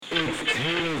Do you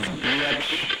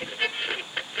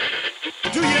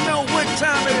know what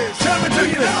time it is? Tell me, do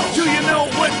you know? Do you know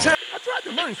what time? I tried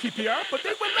to learn CPR, but they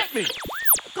wouldn't let me.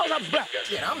 Because I was black.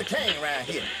 Yeah, I'm the king around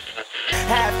here.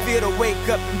 How I feel to wake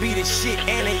up and be the shit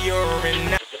and a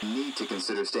urine. Need to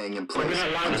consider staying in place.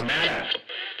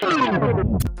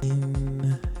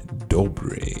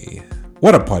 Dobre.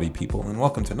 What up, party people, and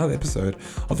welcome to another episode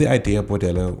of the Idea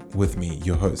Bordello with me,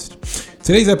 your host.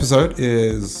 Today's episode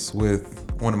is with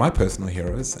one of my personal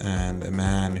heroes and a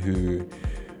man who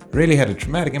really had a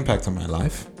traumatic impact on my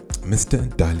life, Mr.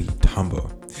 Dali Tambo.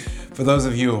 For those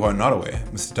of you who are not aware,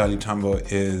 Mr. Dali Tambo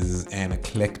is an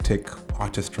eclectic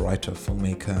artist, writer,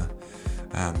 filmmaker,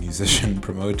 musician,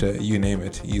 promoter, you name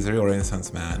it. He's a real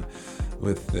Renaissance man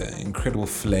with incredible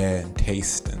flair and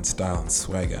taste and style and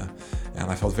swagger.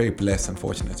 And I felt very blessed and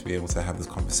fortunate to be able to have this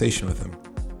conversation with him.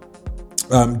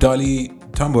 Dali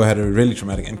Tambo had a really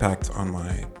traumatic impact on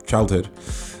my childhood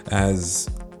as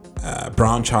a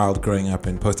brown child growing up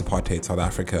in post-apartheid South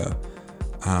Africa.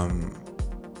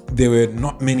 There were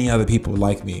not many other people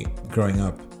like me growing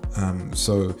up.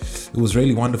 So it was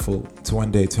really wonderful to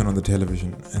one day turn on the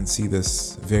television and see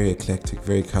this very eclectic,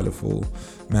 very colorful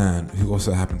man who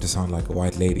also happened to sound like a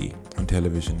white lady on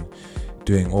television,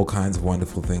 doing all kinds of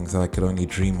wonderful things that I could only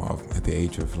dream of at the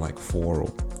age of like 4 or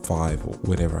 5 or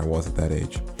whatever I was at that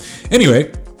age.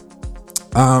 Anyway,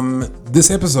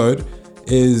 this episode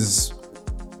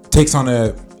takes on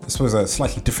a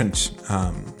slightly different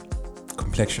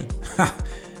complexion.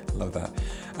 Love that.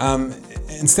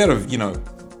 Instead of,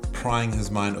 prying his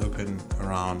mind open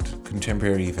around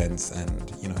contemporary events and,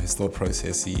 his thought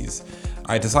processes,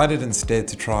 I decided instead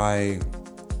to try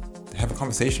have a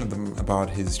conversation with him about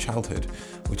his childhood,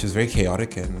 which is very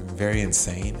chaotic and very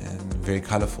insane and very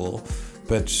colorful,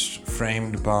 but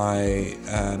framed by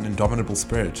an indomitable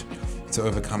spirit to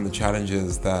overcome the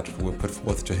challenges that were put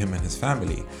forth to him and his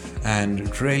family. And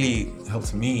it really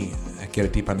helped me get a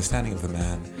deep understanding of the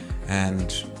man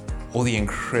and all the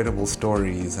incredible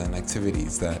stories and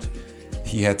activities that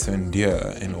he had to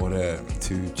endure in order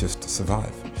to just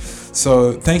survive.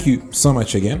 So thank you so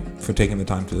much again for taking the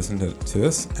time to listen to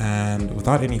this. And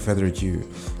without any further ado,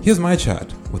 here's my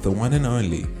chat with the one and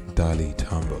only Dali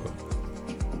Tambo.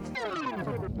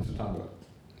 Mr. Tambo,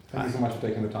 thank you so much for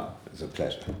taking the time. It's a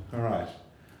pleasure. All right.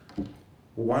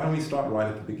 Why don't we start right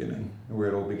at the beginning, where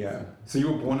it all began? So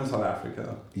you were born in South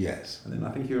Africa. Yes. And then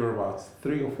I think you were about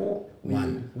 3 or 4?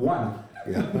 One.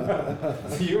 Yeah.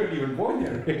 So you weren't even born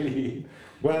here, really.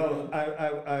 Well,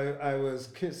 I was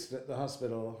kissed at the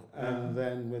hospital and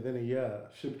then within a year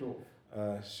Shipped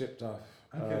off.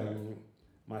 Okay.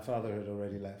 My father had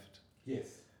already left.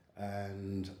 Yes.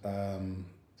 And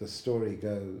the story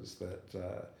goes that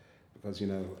because,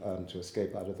 to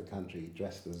escape out of the country, he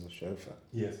dressed as a chauffeur.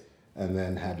 Yes. And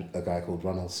then had a guy called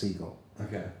Ronald Siegel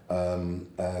Okay.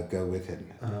 go with him,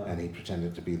 and he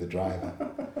pretended to be the driver,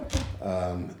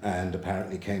 and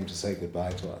apparently came to say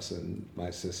goodbye to us. And my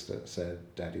sister said,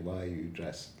 "Daddy, why are you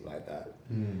dressed like that?"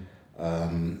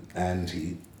 And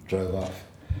he drove off,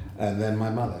 and then my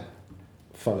mother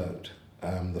followed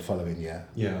the following year,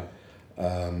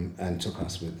 and took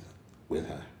us with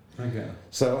her. Okay.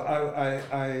 So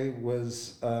I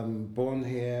was born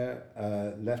here,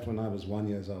 left when I was 1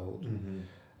 year old,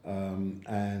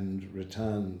 and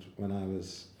returned when I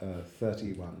was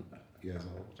 31 years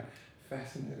old.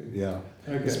 Fascinating. Yeah.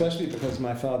 Okay. Especially because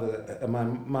my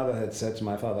mother had said to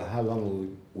my father, "How long will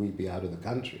we be out of the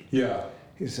country?" Yeah.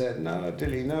 He said, "No,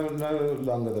 Dilly, no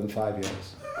longer than 5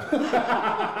 years."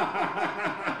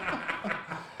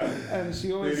 And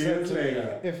she always said to me,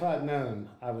 if I'd known,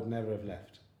 I would never have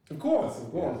left. Of course.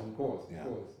 Yeah.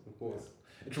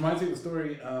 It reminds me of a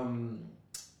story.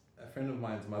 A friend of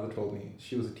mine's mother told me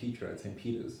she was a teacher at St.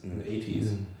 Peter's in the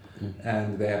 80s,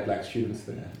 and they had black students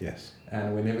there. Yes.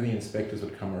 And whenever the inspectors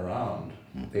would come around,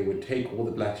 they would take all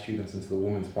the black students into the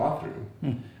women's bathroom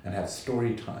and have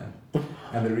story time.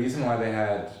 And the reason why they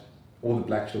had all the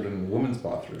black children in the women's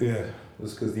bathroom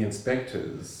was because the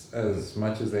inspectors, as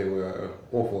much as they were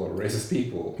awful or racist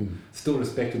people, still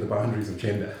respected the boundaries of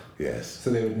gender. Yes. So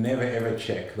they would never ever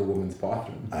check the women's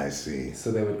bathroom. I see.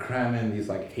 So they would cram in these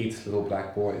 8 little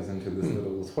black boys into this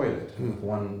little toilet with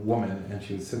one woman, and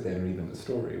she would sit there and read them a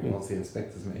story whilst the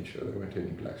inspectors made sure there weren't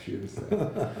any black students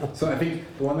there. So I think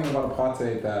the one thing about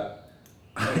apartheid that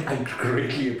I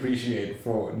greatly appreciate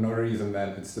for no reason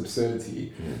than its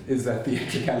absurdity is that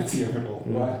theatricality of it all,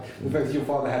 right? The fact that your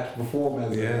father had to perform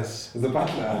as a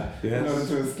butler in order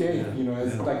to escape,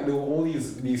 it's like there were all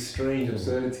these strange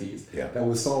absurdities that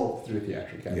were solved through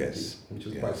theatricality, which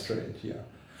is quite strange,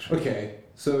 Okay,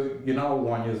 so you're now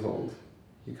 1 year old.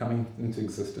 you're coming into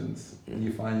existence.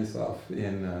 You find yourself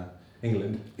in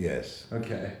England. Yes.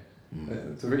 Okay.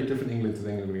 It's a very different England to the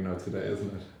England we know today,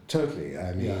 isn't it? Totally.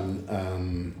 I mean,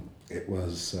 it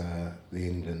was the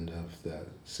England of the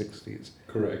 60s.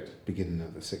 Correct. Beginning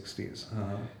of the 60s.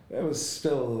 Uh-huh. It was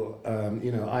still,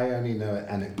 I only know it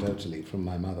anecdotally from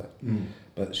my mother.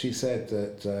 But she said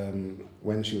that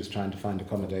when she was trying to find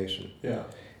accommodation,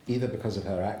 either because of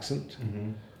her accent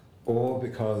or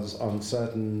because on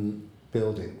certain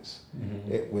buildings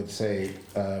it would say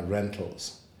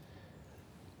rentals,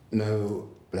 no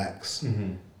blacks,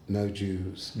 no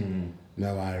Jews,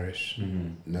 no Irish,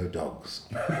 no dogs.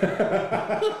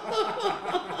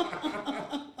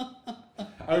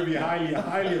 I would be highly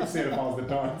upset if I was the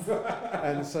dogs.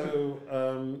 And so,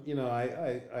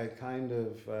 I kind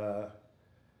of...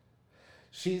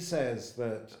 she says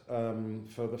that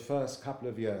for the first couple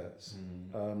of years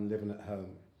living at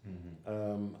home,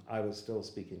 I was still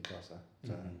speaking Xhosa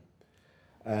to her.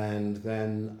 And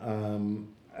then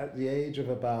at the age of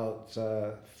about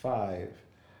 5,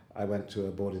 I went to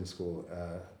a boarding school,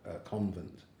 a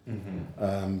convent,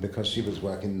 because she was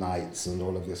working nights and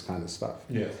all of this kind of stuff.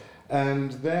 Yes.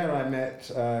 And there I met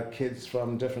kids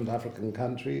from different African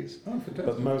countries,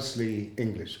 but mostly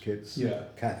English kids,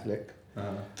 Catholic,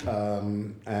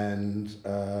 and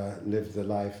lived the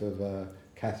life of a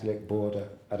Catholic boarder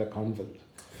at a convent.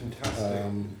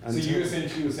 Fantastic. So you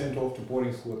essentially were sent off to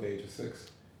boarding school at the age of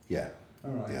 6? Yeah.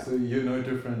 All right. Yeah. So you're no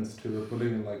difference to the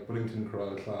Bullington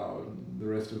Cloud and the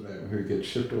rest of them who get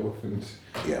shipped off and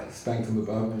spanked in the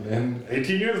bum, and then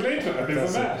 18 years later,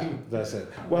 there's a man. That's it.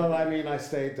 Well, I mean, I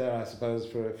stayed there, I suppose,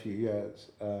 for a few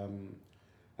years,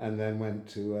 and then went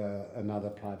to another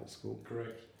private school.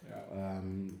 Correct. Yeah.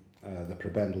 The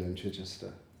Prebendal in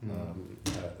Chichester,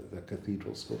 the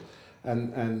cathedral school,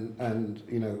 and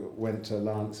went to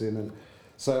Lancing, and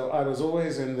so I was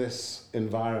always in this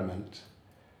environment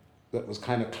that was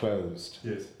kind of closed.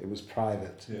 Yes. It was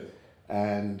private. Yes.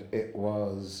 And it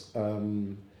was,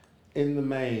 in the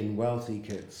main, wealthy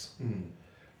kids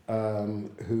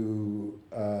who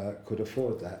could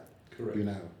afford that. Correct.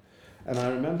 And I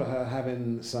remember her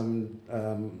having some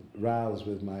rows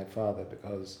with my father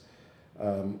because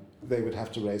they would have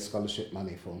to raise scholarship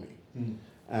money for me.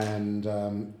 And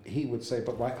he would say,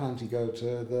 but why can't he go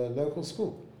to the local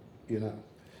school?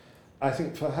 I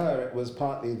think for her it was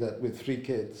partly that with 3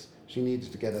 kids, she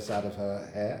needed to get us out of her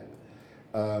hair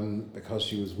because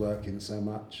she was working so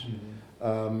much.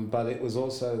 But it was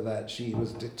also that she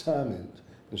was determined,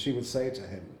 and she would say to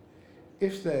him,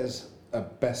 if there's a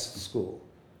best school,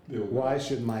 why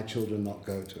should my children not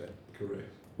go to it? Correct.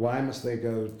 Why must they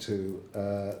go to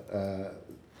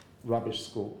rubbish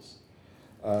schools,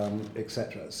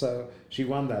 etc.? So she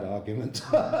won that argument.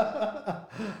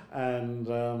 And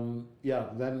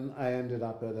then I ended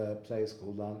up at a place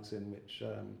called Lancing, which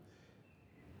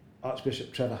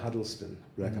Archbishop Trevor Huddleston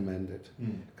recommended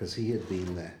because he had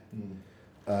been there.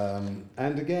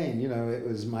 And again, it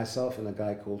was myself and a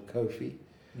guy called Kofi.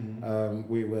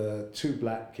 We were 2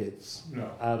 black kids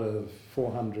out of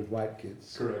 400 white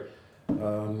kids. Correct.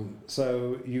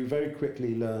 So you very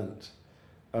quickly learnt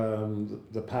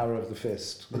the power of the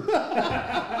fist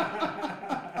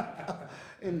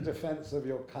in defense of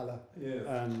your color. Yes.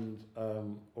 And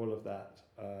all of that.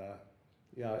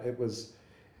 It was...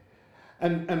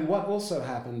 And what also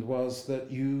happened was that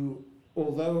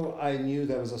although I knew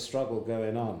there was a struggle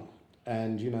going on,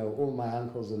 and all my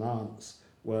uncles and aunts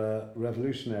were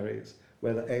revolutionaries,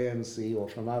 whether ANC or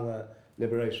from other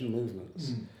liberation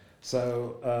movements.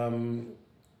 So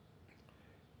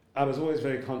I was always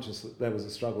very conscious that there was a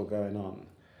struggle going on,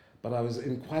 but I was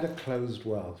in quite a closed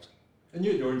world. And you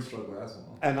had your own struggle as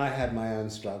well. And I had my own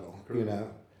struggle,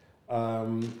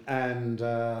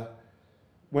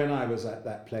 when I was at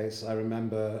that place, I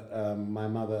remember my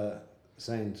mother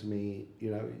saying to me,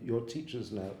 your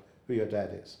teachers know who your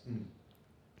dad is.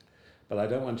 But I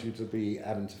don't want you to be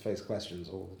having to face questions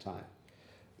all the time.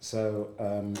 So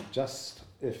just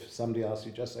if somebody asks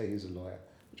you, just say he's a lawyer,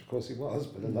 which of course he was,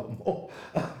 but a lot more.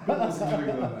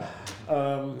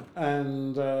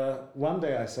 And one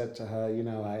day I said to her,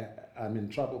 I'm in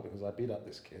trouble because I beat up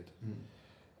this kid.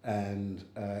 And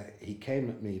he came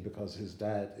at me because his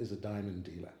dad is a diamond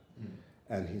dealer.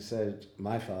 And he said,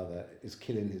 my father is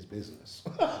killing his business.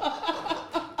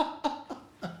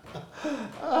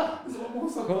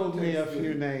 Called me a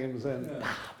few names and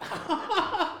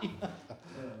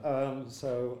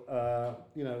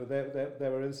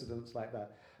there were incidents like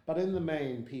that. But in the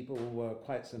main, people were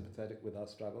quite sympathetic with our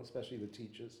struggle, especially the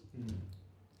teachers.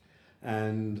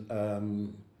 And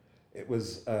it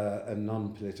was a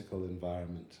non-political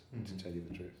environment, to tell you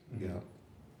the truth.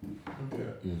 Okay.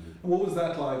 What was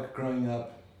that like growing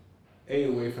up, A,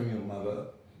 away from your mother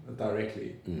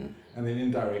directly, and then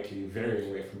indirectly very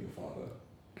away from your father?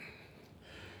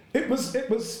 It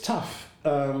was tough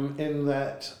in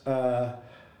that,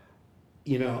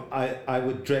 I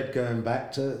would dread going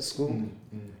back to school.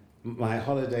 My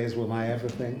holidays were my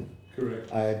everything.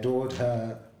 Correct. I adored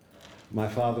her. My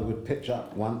father would pitch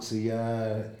up once a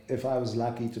year. If I was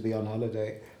lucky to be on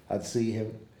holiday, I'd see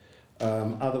him.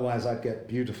 Otherwise, I'd get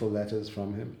beautiful letters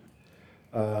from him,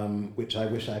 which I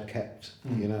wish I'd kept,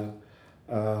 No,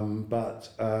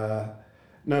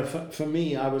 for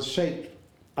me, I was shaped,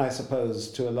 I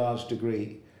suppose, to a large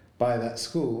degree by that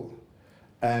school,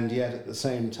 and yet at the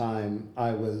same time,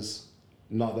 I was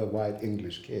not a white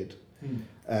English kid.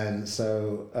 And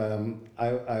so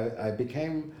I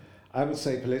became, I would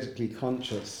say, politically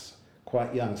conscious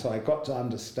quite young. So I got to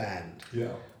understand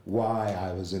why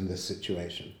I was in this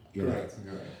situation. You know?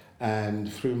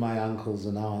 And through my uncles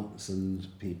and aunts and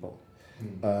people,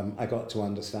 I got to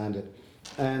understand it.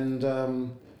 And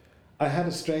I had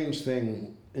a strange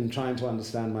thing in trying to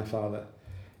understand my father,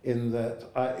 in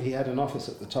that he had an office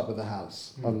at the top of the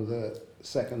house on the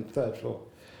third floor.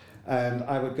 And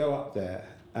I would go up there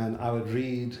and I would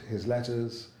read his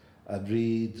letters. I'd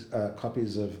read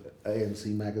copies of ANC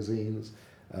magazines,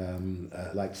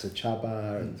 like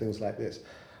Sechaba and things like this.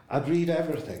 I'd read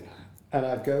everything and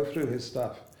I'd go through his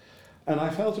stuff. And I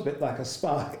felt a bit like a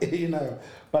spy,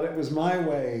 but it was my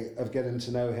way of getting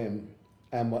to know him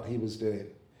and what he was doing.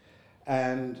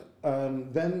 And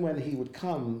then when he would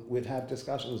come, we'd have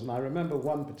discussions. And I remember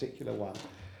one particular one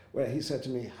where he said to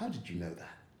me, "How did you know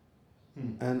that?"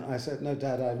 And I said, "No,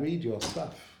 Dad, I read your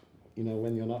stuff,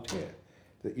 when you're not here,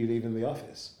 that you leave in the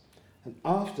office." And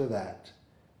after that,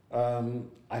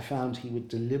 I found he would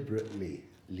deliberately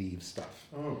leave stuff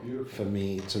for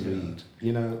me to read.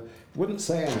 Wouldn't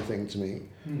say anything to me,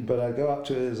 but I'd go up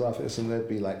to his office and there'd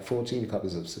be like 14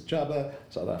 copies of Sechaba,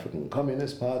 South African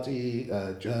Communist Party,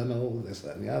 journal, this,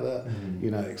 that, and the other,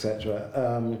 etc.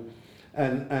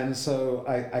 And so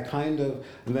I kind of,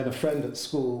 and then a friend at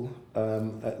school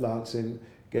at Lansing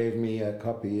gave me a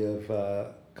copy of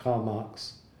Karl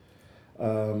Marx.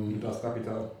 Das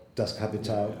Kapital. Das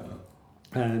Kapital.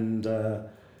 Yeah. And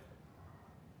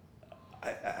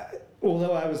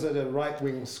although I was at a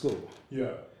right-wing school,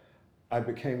 I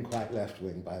became quite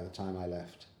left-wing by the time I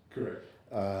left. Correct.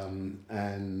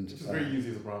 And it's very easy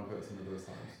as a brown person at those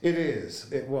times.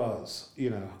 It was,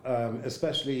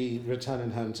 especially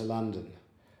returning home to London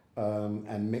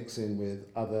and mixing with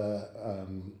other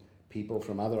people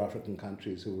from other African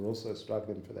countries who were also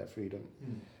struggling for their freedom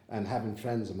and having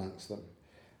friends amongst them.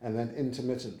 And then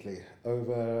intermittently,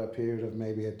 over a period of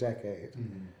maybe a decade,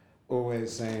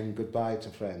 always saying goodbye to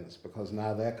friends because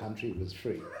now their country was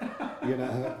free,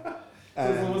 So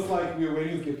it's almost like we were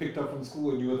waiting to get picked up from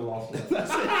school and you were the last one.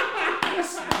 That's it.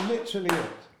 That's literally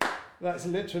it. That's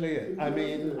literally it. I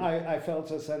mean, I felt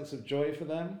a sense of joy for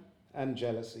them and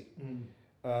jealousy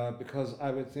because I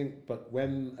would think, but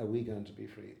when are we going to be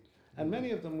free? And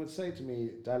many of them would say to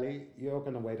me, "Dali, you're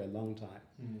going to wait a long time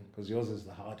because yours is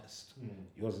the hardest.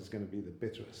 Yours is going to be the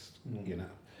bitterest,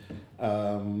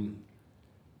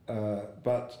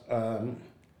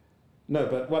 No,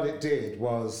 but what it did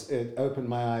was it opened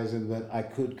my eyes in that I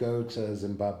could go to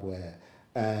Zimbabwe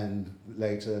and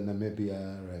later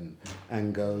Namibia and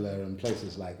Angola and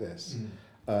places like this,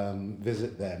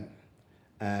 visit them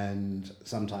and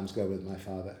sometimes go with my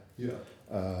father.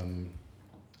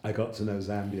 I got to know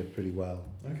Zambia pretty well.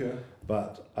 Okay.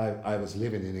 But I was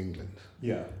living in England.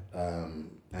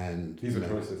 And these are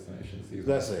tourist destinations.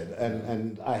 That's it.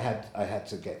 And I had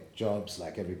to get jobs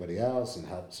like everybody else and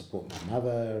help support my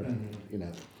mother and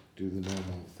do the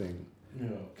normal thing.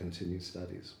 Continue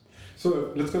studies.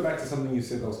 So let's go back to something you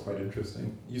said that was quite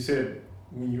interesting. You said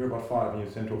when you were about 5 and you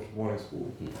were sent off to boarding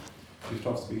school, you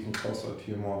stopped speaking Xhosa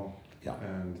to your mom.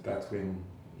 And that's when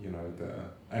the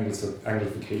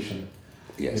Anglification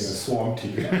swamped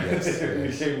you.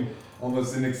 It became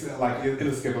almost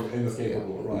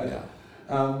inescapable, right?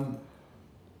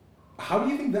 How do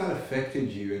you think that affected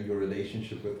you and your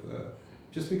relationship with her?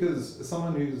 Just because as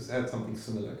someone who's had something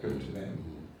similar occur to them,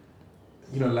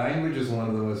 language is one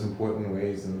of the most important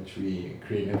ways in which we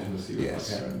create intimacy with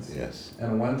our parents. Yes.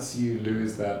 And once you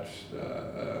lose that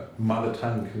mother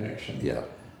tongue connection, you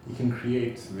can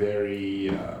create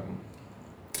very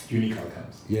unique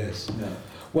outcomes. Yes.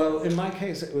 Well, in my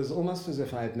case, it was almost as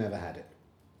if I had never had it.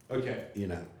 Okay.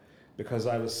 Because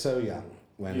I was so young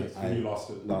when you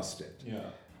lost it.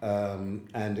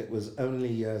 And it was only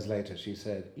years later she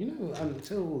said,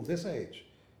 until this age,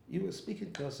 you were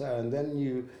speaking Xhosa, and then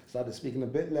you started speaking a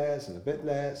bit less,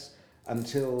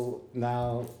 until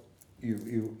now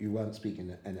you weren't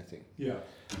speaking anything. Yeah.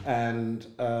 And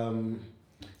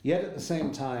yet at the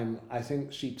same time, I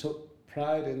think she took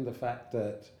pride in the fact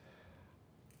that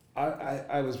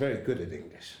I was very good at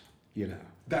English, you know.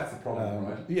 That's the problem,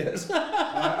 right? Yes.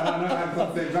 I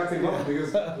thought the exact same problem,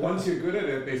 because once you're good at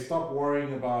it, they stop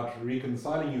worrying about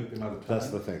reconciling you with another tongue.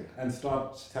 That's the thing. And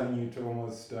start telling you to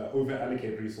almost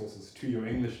over-allocate resources to your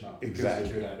English now. Exactly.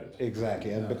 Because you're good at it.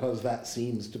 Exactly, and because that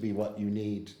seems to be what you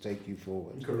need to take you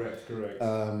forward. Correct.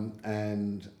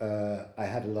 And I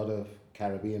had a lot of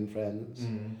Caribbean friends,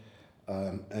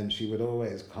 and she would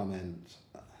always comment,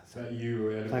 That you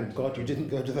were "Thank God you didn't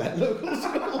go to that local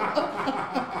school."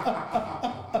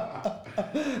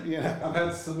 Yeah. I've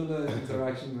had similar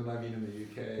interactions when I've been in the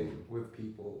UK with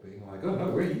people being like, "Oh no,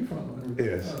 where are you from?"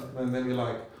 Yes. And then we're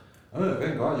like, "Oh,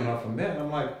 thank God you're not from there." And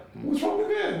I'm like, "What's wrong with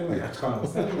there?" And they're like, "I can't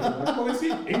understand." I'm like, "Well, they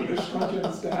speak English, can't you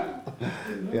understand?"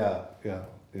 You know?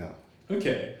 Yeah.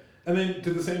 Okay. And then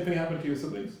did the same thing happen to your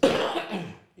siblings?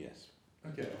 Yes.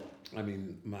 Okay. I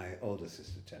mean, my older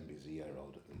sister Tembi is a year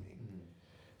older than me,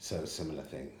 so similar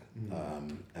thing.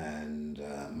 And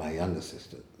my younger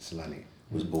sister Selani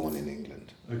was born in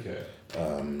England. Okay.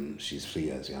 She's 3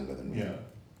 years younger than me. Yeah.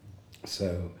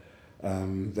 So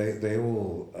they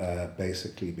all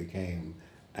basically became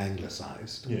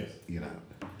anglicized. Yes. You know,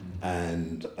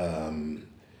 and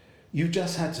you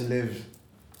just had to live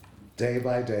day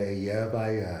by day, year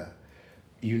by year.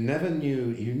 You never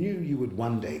knew. You knew you would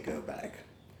one day go back,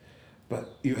 but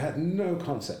you had no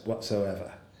concept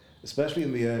whatsoever, especially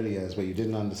in the early years where you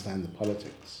didn't understand the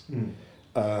politics.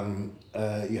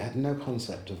 You had no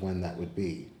concept of when that would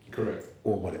be. Correct.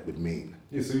 Or what it would mean.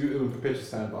 Yeah, so you were perpetual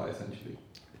standby, essentially.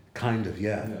 Kind of,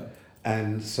 yeah. Yeah.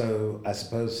 And so I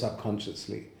suppose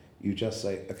subconsciously you just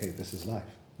say, okay, this is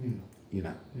life, you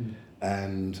know.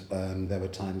 And there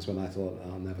were times when I thought,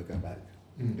 I'll never go back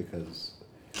because,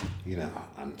 you know,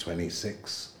 I'm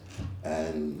 26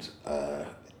 and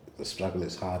the struggle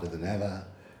is harder than ever.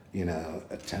 You know,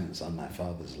 attempts on my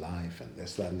father's life and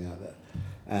this, that, and the other.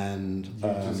 And You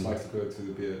just like to go to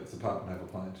the pub and have a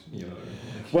pint, you know.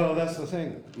 well, that's the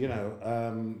thing, you know.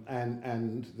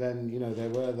 And then, you know, there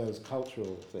were those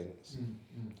cultural things.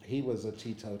 He was a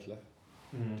teetotaler,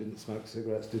 didn't smoke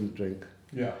cigarettes, didn't drink.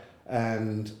 Yeah.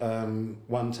 And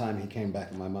one time he came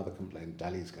back and my mother complained,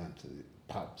 Dali's going to the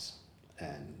pubs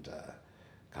and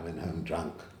coming home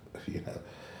drunk, you know.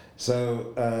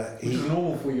 So Which is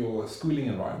normal for your schooling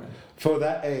environment. for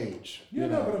that age. Yeah, you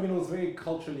no, know, but I mean, it was very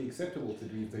culturally acceptable to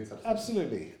do things such as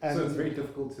absolutely. And so it's very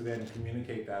difficult to then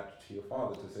communicate that to your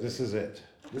father to say, this is it.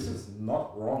 this is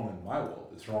not wrong in my world,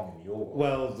 it's wrong in your world.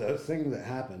 Well, the thing that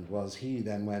happened was he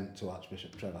then went to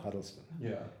Archbishop Trevor Huddleston.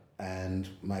 Yeah. And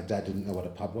my dad didn't know what a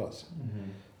pub was.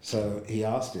 So he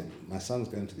asked him, my son's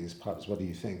going to these pubs, what do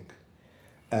you think?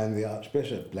 And the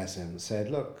Archbishop, bless him, said,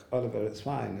 look, Oliver, it's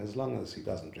fine as long as he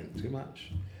doesn't drink too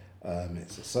much.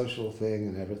 It's a social thing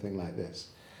and everything like this.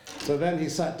 So then he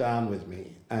sat down with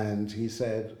me and he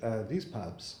said, these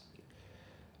pubs,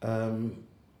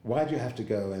 why do you have to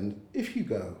go? And if you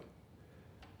go,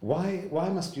 why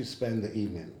must you spend the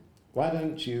evening? Why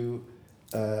don't you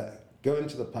go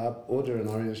into the pub, order an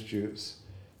orange juice,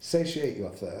 satiate your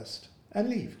thirst, and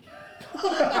leave?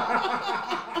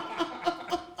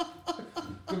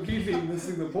 Completely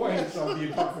missing the point of the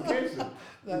intoxication,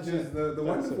 which is the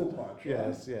wonderful part. Right?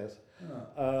 Yes.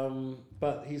 Yeah.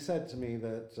 But he said to me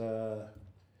that,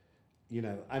 you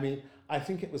know, I mean, I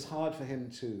think it was hard for him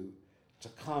to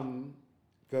come,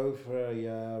 go for a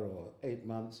year or 8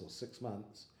 months or 6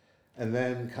 months, and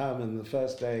then come and the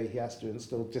first day he has to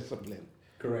instill discipline.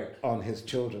 Correct. On his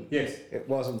children. Yes. It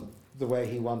wasn't the way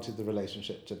he wanted the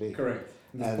relationship to be. Correct.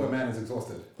 This poor man is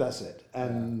exhausted. That's it.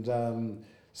 And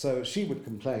so she would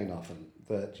complain often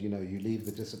that, you know, you leave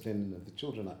the discipline of the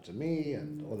children up to me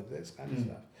and all of this kind of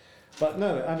stuff. But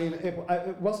no, I mean, it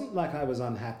wasn't like I was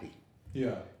unhappy.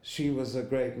 Yeah. She was a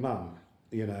great mum,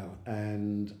 you know,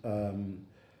 and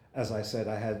as I said,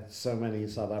 I had so many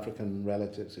South African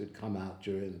relatives who'd come out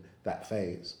during that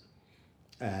phase.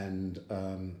 And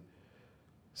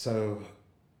so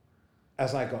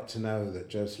as I got to know that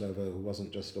Joe Slovo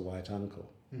wasn't just a white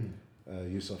uncle,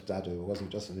 Yusuf Dadu wasn't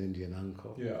just an Indian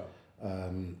uncle, Yeah.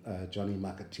 Johnny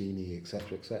Makatini,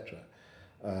 etc.,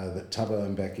 that Tabo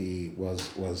and Becky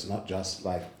was not just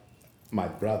like my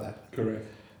brother, Correct.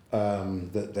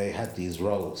 that they had these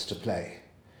roles to play.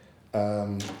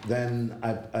 Then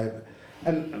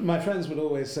and my friends would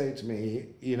always say to me,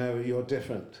 you know, you're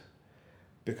different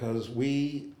because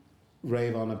we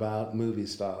rave on about movie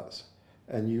stars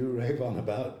and you rave on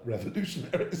about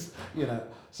revolutionaries, you know.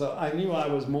 So I knew I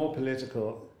was more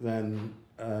political than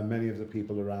many of the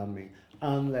people around me,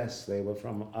 unless they were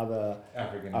from other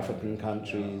African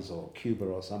countries or Cuba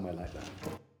or somewhere like that.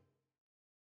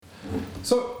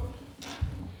 So,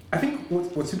 I think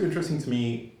what's super interesting to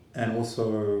me, and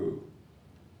also,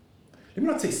 let me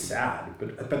not say sad,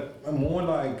 but more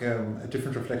like a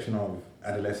different reflection of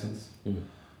adolescence,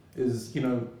 is, you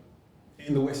know,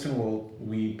 in the Western world,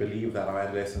 we believe that our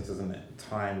adolescence is a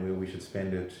time where we should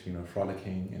spend it, you know,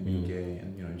 frolicking and being gay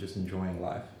and, you know, just enjoying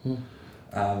life.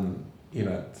 You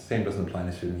know, the same doesn't apply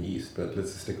necessarily in the East, but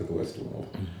let's just stick with the Western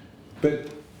world. But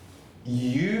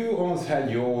you almost had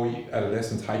your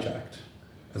adolescence hijacked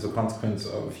as a consequence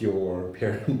of your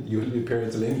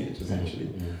parents' lineage, essentially,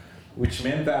 which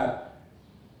meant that,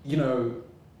 you know,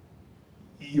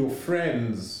 your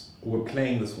friends were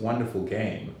playing this wonderful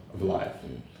game of life,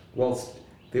 whilst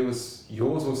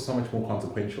yours was so much more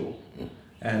consequential,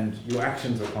 and your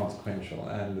actions were consequential,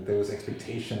 and there was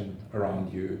expectation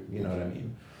around you, you know what I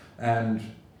mean? And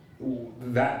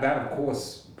that of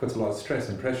course puts a lot of stress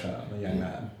and pressure on a young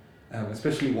man,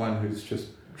 especially one who's just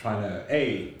trying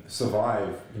to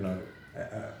survive, you know,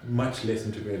 a much less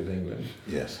integrated England,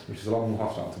 Yes. which is a lot more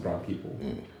hostile to brown people.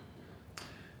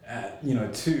 You know,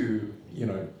 two, you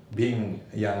know, being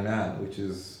a young man, which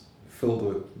is filled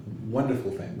with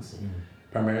wonderful things,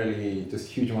 primarily just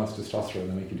huge amounts of testosterone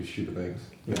that make you do stupid things.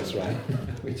 That's right.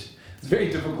 Which is very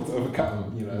difficult to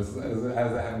overcome, you know, as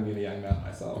having been a young man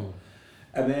myself.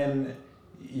 And then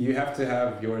you have to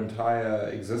have your entire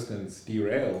existence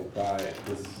derailed by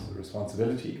this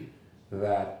responsibility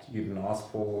that you didn't ask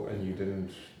for and you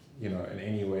didn't, you know, in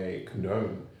any way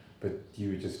condone, but you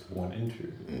were just born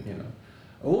into, you know.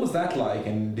 What was that like,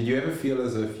 and did you ever feel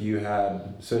as if you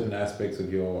had certain aspects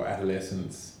of your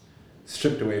adolescence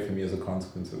stripped away from you as a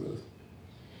consequence of this?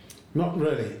 Not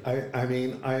really. I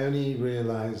mean, I only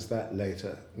realized that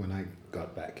later when I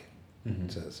got back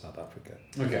to South Africa.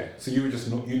 Okay, so you were just,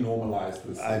 you normalized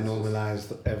this. I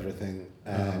normalized everything,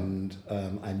 and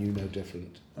I knew no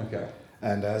different. Okay.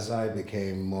 And as I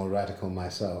became more radical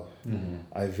myself,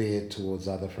 I veered towards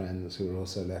other friends who were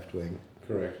also left-wing.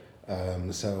 Correct.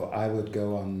 So I would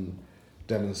go on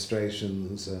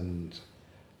demonstrations and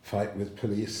fight with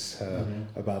police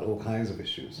about all kinds of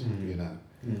issues, you know,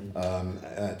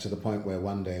 to the point where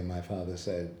one day my father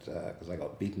said, because I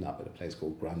got beaten up at a place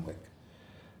called Grunwick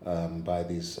by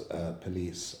these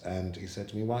police, and he said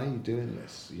to me, "Why are you doing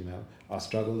this? You know, our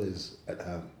struggle is at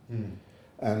home."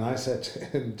 And I said to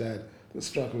him, "Dad, the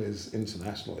struggle is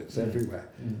international, it's everywhere,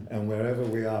 and wherever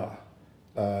we are,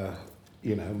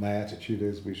 you know, my attitude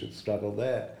is we should struggle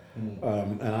there,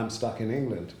 and I'm stuck in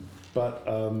England." But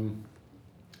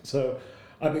so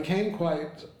I became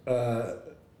quite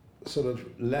sort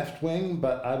of left-wing,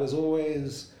 but I was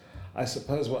always, I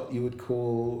suppose, what you would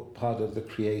call part of the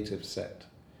creative set.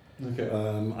 Okay.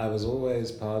 I was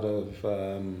always part of,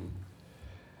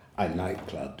 I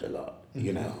nightclubbed a lot,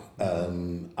 you know.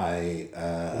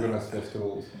 Organized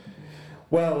festivals.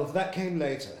 Well, that came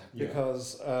later, Yeah.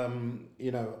 because,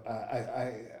 you know,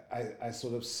 I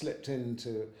sort of slipped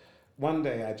into, one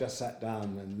day I just sat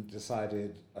down and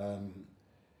decided,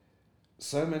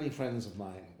 so many friends of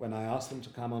mine, when I asked them to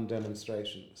come on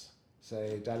demonstrations,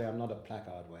 say, "Dali, I'm not a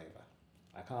placard waver.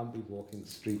 I can't be walking the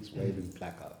streets waving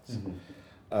placards."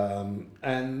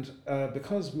 And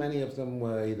because many of them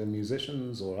were either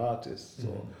musicians or artists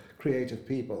or creative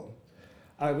people,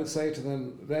 I would say to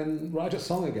them, then write a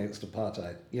song against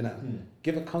apartheid, you know,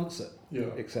 give a concert,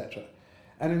 etc.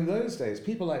 And in those days,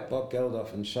 people like Bob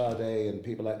Geldof and Sade and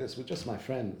people like this were just my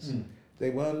friends.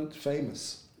 They weren't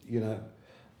famous, you know.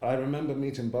 I remember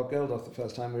meeting Bob Geldof the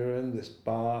first time we were in this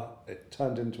bar. It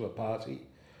turned into a party.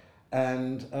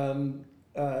 And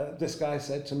this guy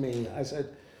said to me, I said,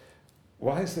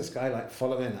 "Why is this guy like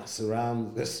following us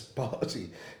around this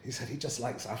party?" He said, "He just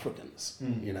likes Africans,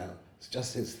 you know. It's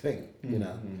just his thing, you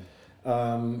know."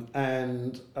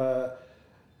 And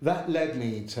that led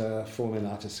me to forming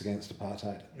Artists Against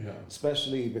Apartheid,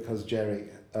 especially because Jerry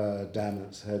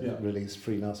Dammers had released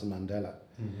Free Nelson Mandela,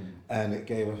 and it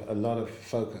gave a lot of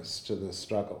focus to the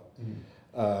struggle.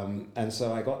 And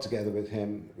so I got together with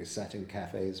him. We sat in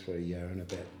cafes for a year and a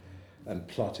bit and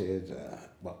plotted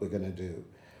what we're going to do.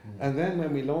 And then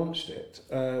when we launched it,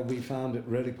 we found it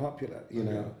really popular, you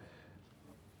know.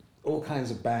 All kinds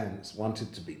of bands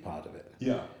wanted to be part of it.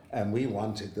 Yeah. And we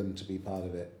wanted them to be part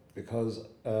of it because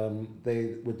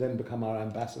they would then become our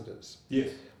ambassadors. Yes.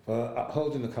 For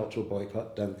upholding the cultural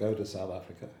boycott, don't go to South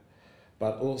Africa.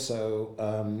 But also,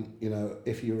 you know,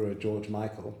 if you were a George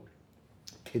Michael,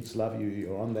 kids love you,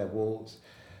 you're on their walls.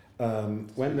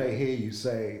 When they hear you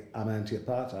say, "I'm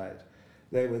anti-apartheid,"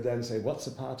 they would then say, "What's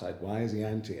apartheid? Why is he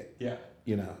anti it?" Yeah.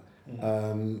 You know,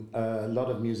 A lot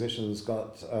of musicians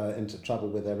got into trouble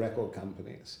with their record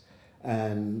companies.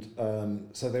 And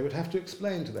so they would have to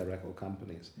explain to their record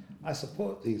companies, I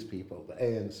support these people, the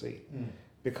ANC,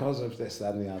 because of this,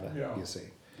 that, and the other, you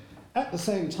see. At the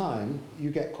same time,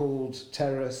 you get called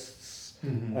terrorists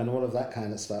and all of that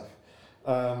kind of stuff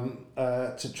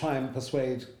to try and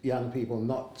persuade young people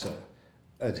not to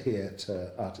adhere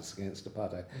to Artists Against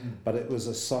Apartheid. But it was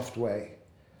a soft way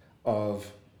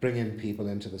of bringing people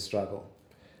into the struggle.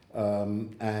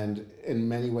 And in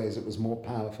many ways, it was more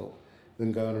powerful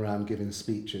than going around giving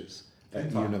speeches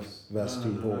at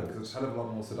university halls. Because it's a hell of a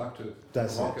lot more seductive,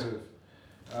 That's provocative.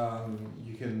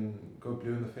 You can go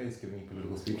blue in the face giving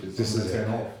political speeches. This is it.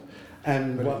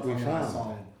 And but what we nice found,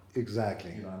 song,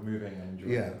 exactly. Moving and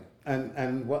enjoying. Yeah,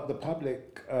 and what the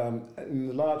public, in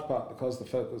the large part because the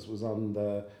focus was on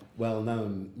the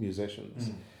well-known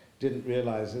musicians, didn't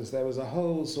realize is there was a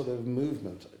whole sort of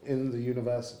movement in the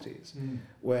universities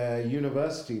where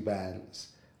university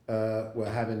bands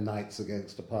were having nights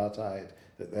against apartheid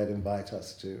that they'd invite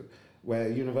us to, where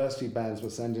university bands were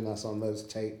sending us on those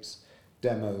tapes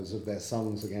demos of their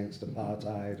songs against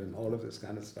apartheid and all of this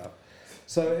kind of stuff.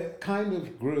 So it kind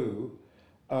of grew.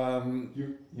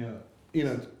 Yeah.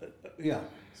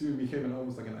 So you became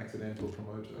almost like an accidental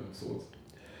promoter of sorts.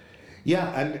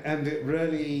 Yeah, and it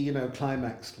really,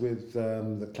 climaxed with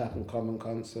the Clapham Common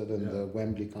concert and the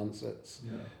Wembley concerts,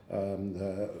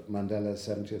 the Mandela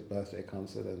 70th birthday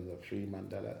concert and the Free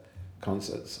Mandela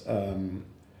concerts.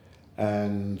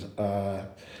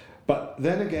 But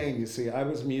then again, you see, I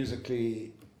was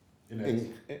musically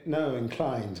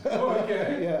inclined. Oh,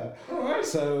 okay. Yeah. All right.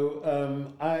 So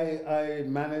I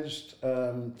managed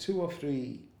 2 or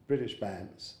 3 British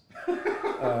bands. Whilst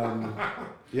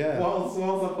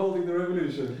upholding the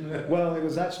revolution. Well, it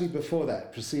was actually before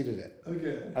that, preceded it.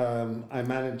 Okay. I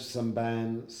managed some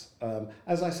bands.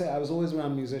 As I say, I was always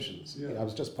around musicians. Yeah. I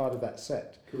was just part of that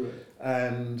set. Correct.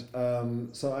 And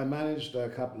so I managed a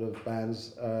couple of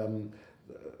bands.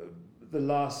 The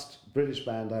last British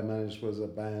band I managed was a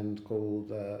band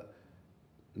called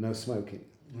No Smoking.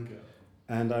 Okay.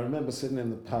 And I remember sitting in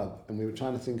the pub and we were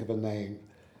trying to think of a name,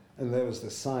 and there was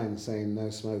this sign saying no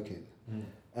smoking.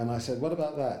 And I said, what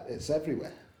about that? It's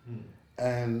everywhere.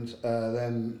 And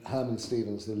then Herman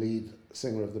Stevens, the lead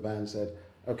singer of the band, said,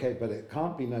 okay, but it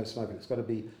can't be no smoking, it's got to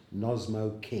be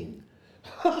Nosmo King.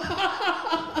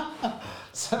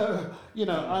 So,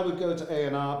 I would go to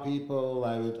A&R people,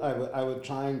 I would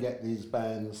try and get these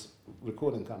bands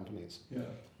recording companies. Yeah.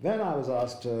 Then I was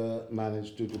asked to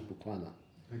manage Dudu Bukwana.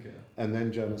 Okay. And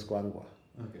then Jonas Gwangwa.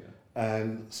 Okay.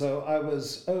 And so I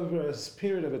was, over a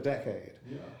period of a decade,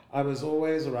 I was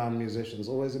always around musicians,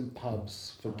 always in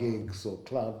pubs for gigs or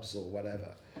clubs or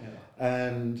whatever. Yeah.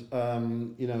 And,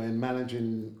 in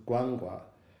managing Gwangwa,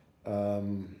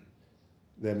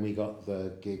 then we got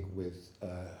the gig with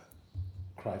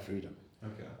Cry Freedom.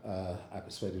 Okay. I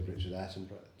persuaded Richard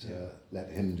Attenborough to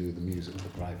let him do the music for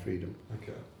Cry Freedom.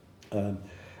 Okay.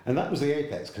 And that was the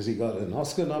apex, because he got an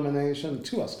Oscar nomination,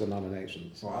 2 Oscar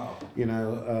nominations. Wow.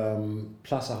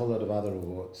 Plus a whole lot of other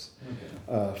awards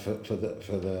for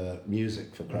the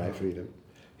music for Cry Freedom,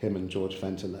 him and George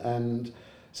Fenton. And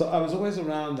so I was always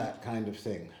around that kind of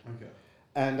thing. Okay.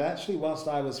 And actually, whilst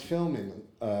I was filming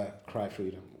Cry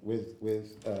Freedom with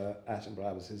Attenborough,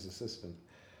 I was his assistant,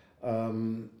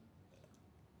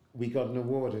 we got an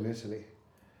award in Italy.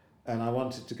 And I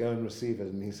wanted to go and receive it,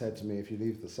 and he said to me, if you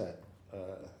leave the set,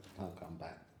 can't come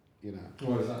back,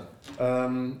 What is that?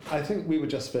 I think we were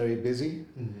just very busy,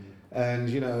 and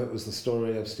it was the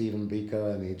story of Stephen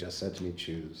Biko, and he just said to me,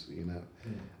 choose,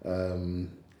 and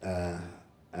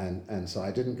so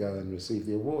I didn't go and receive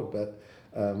the award, but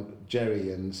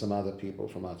Jerry and some other people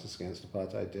from Artists Against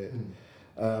Apartheid did.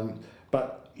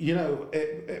 But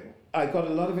I got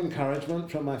a lot of encouragement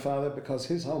from my father, because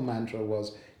his whole mantra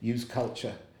was use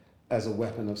culture as a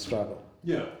weapon of struggle.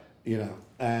 Yeah.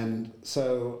 And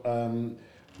so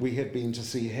we had been to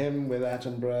see him with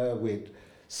Attenborough. We'd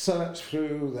searched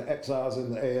through the exiles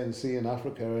in the ANC in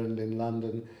Africa and in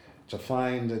London to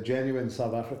find a genuine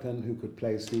South African who could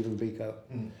play Stephen Biko.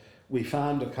 We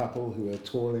found a couple who were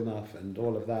tall enough and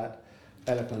all of that,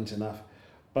 eloquent enough.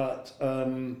 But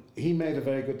he made a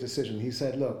very good decision. He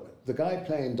said, look, the guy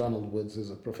playing Donald Woods is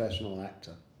a professional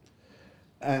actor.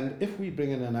 And if we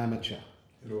bring in an amateur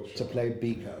to play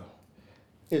Biko,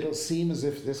 it'll seem as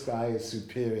if this guy is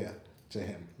superior to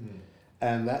him.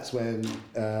 And that's when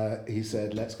he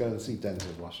said, let's go and see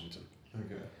Denzel Washington.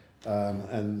 Okay.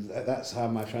 And that's how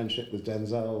my friendship with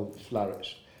Denzel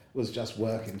flourished, was just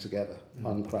working together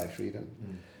on Cry Freedom.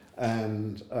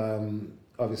 And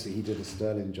obviously he did a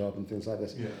sterling job and things like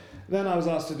this. Yeah. Then I was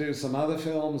asked to do some other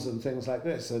films and things like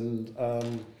this, and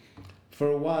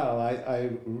for a while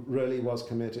I really was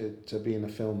committed to being a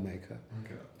filmmaker,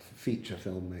 feature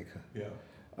filmmaker. Yeah.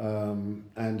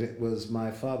 And it was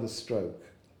my father's stroke,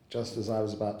 just as I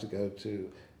was about to go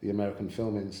to the American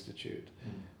Film Institute,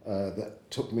 that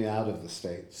took me out of the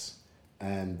States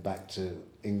and back to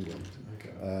England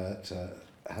to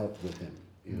help with him,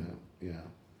 you know. Yeah.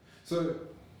 So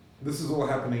this is all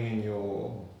happening in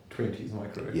your 20s, am I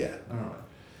correct? Yeah. All right.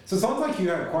 So it sounds like you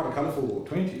had quite a colourful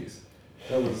 20s.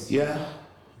 That was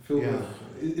filled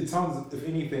with, it sounds, if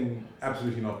anything,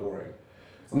 absolutely not boring.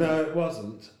 No, it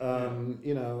wasn't.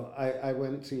 You know, I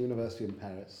went to university in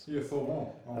Paris. Yeah,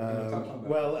 Sorbonne. Touch on that.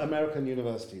 Well, American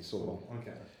University, Sorbonne.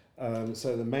 Okay.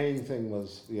 So the main thing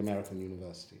was the American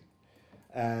University.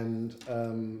 And,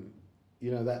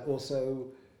 you know, that also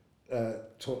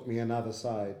taught me another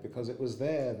side, because it was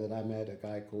there that I met a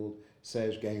guy called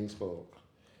Serge Gainsbourg.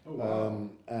 Oh, wow.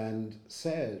 And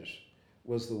Serge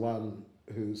was the one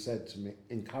who said to me,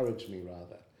 encouraged me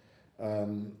rather,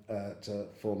 to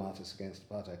form Artists Against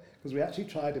Apartheid, because we actually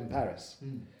tried in Paris,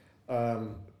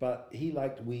 but he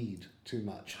liked weed too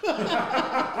much.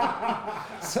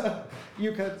 So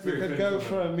you could go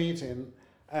for a meeting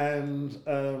and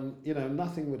you know,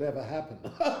 nothing would ever happen.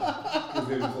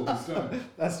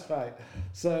 That's right.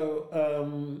 So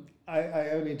I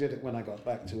only did it when I got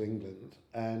back to England,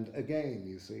 and again,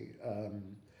 you see,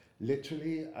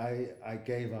 literally I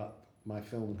gave up my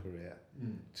film career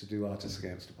to do Artists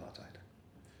Against Apartheid.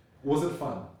 Was it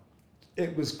fun?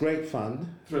 It was great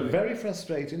fun. Thrilling. Very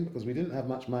frustrating because we didn't have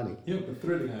much money. Yeah, but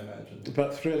thrilling, I imagine.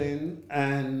 But thrilling,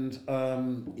 and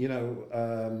you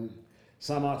know,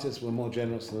 some artists were more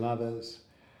generous than others.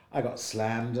 I got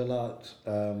slammed a lot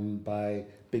by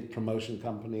big promotion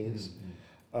companies.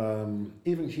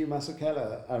 Even Hugh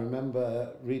Masekela, I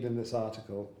remember reading this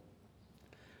article,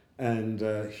 and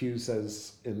Hugh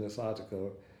says in this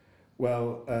article,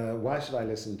 well, why should I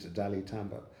listen to Dali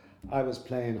Tambo? I was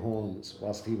playing horns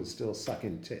whilst he was still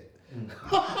sucking tit.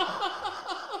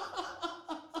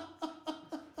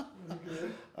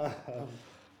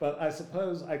 But I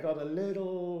suppose I got a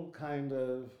little kind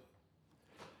of,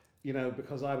 you know,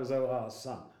 because I was OR's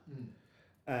son.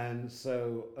 And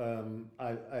so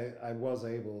I was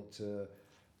able to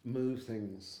move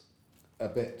things a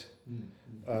bit,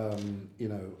 you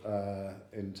know,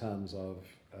 in terms of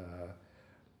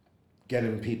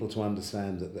getting people to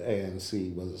understand that the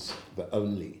ANC was the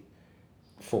only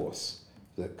force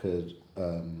that could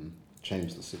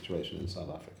change the situation in South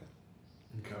Africa.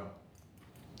 Okay.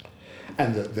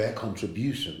 And that their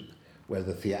contribution,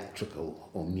 whether theatrical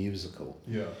or musical,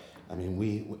 I mean,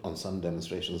 we on some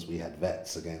demonstrations we had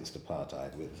vets against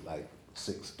apartheid with like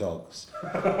 6 dogs,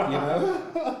 you know,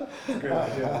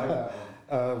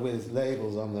 with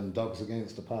labels on them, "Dogs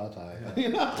Against Apartheid," you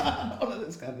know, all of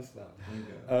this kind of stuff.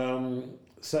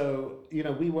 So you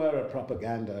know, we were a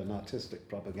propaganda, an artistic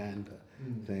propaganda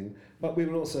thing, but we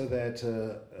were also there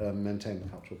to maintain the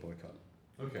cultural boycott.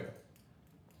 Okay.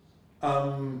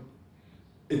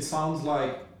 It sounds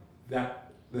like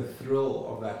that the thrill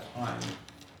of that time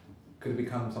could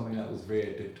become something that was very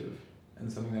addictive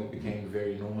and something that became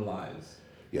very normalized.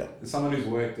 Yeah. As someone who's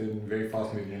worked in very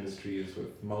fast-moving industries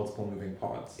with multiple moving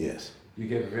parts, Yes. you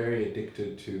get very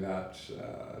addicted to that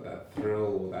that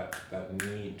thrill, that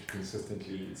need to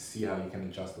consistently see how you can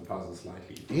adjust the puzzle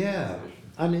slightly. Yeah.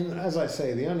 I mean, as I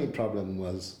say, the only problem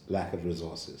was lack of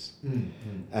resources.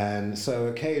 And so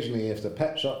occasionally if the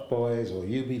Pet Shop Boys or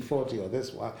UB40 or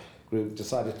this one group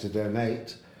decided to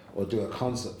donate or do a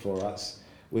concert for us,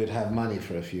 we'd have money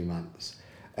for a few months.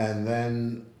 And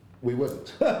then we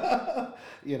wouldn't,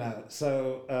 you know.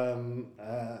 So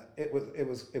it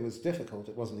was difficult.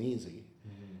 It wasn't easy,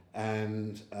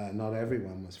 and not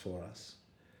everyone was for us.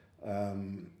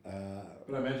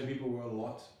 But I imagine people were a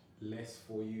lot less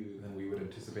for you than we would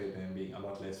anticipate them being a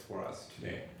lot less for us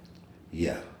today.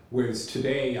 Yeah. Whereas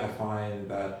today, I find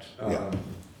that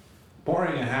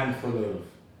barring a handful of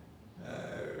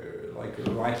like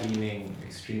right-leaning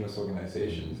extremist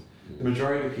organizations, the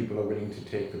majority of people are willing to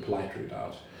take the polite route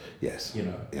out. Yes. You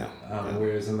know.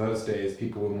 Whereas in those days,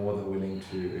 people were more than willing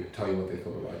to tell you what they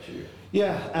thought about you.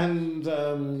 Yeah, and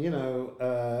you know,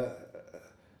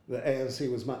 the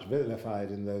ANC was much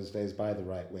vilified in those days by the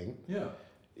right wing. Yeah.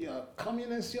 You're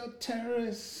communists, you're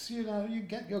terrorists, you know, you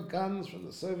get your guns from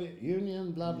the Soviet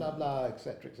Union, blah, blah, blah,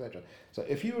 etc., etc. So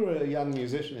if you were a young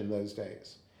musician in those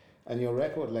days, and your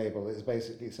record label is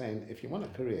basically saying, if you want a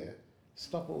career,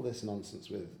 stop all this nonsense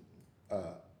with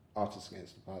Artists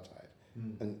Against Apartheid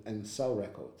and sell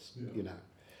records, you know.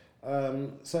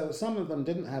 So some of them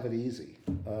didn't have it easy.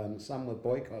 Some were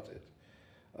boycotted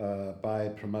by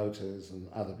promoters and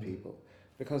other people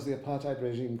because the apartheid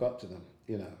regime got to them,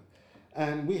 you know.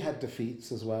 And we had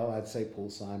defeats as well. I'd say Paul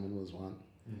Simon was one.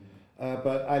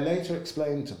 But I later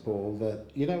explained to Paul that,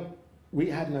 you know, we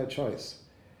had no choice.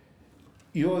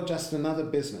 You're just another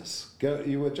business.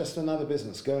 You were just another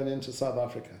business going into South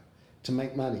Africa to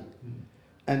make money.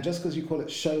 And just because you call it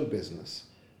show business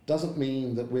doesn't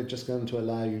mean that we're just going to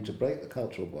allow you to break the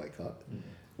cultural boycott,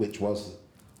 which was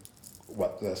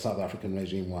what the South African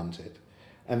regime wanted,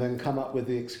 and then come up with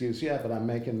the excuse, yeah, but I'm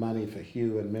making money for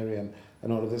Hugh and Miriam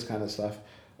and all of this kind of stuff.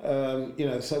 You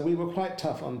know, so we were quite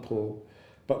tough on Paul,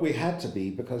 but we had to be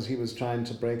because he was trying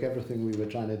to break everything we were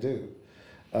trying to do.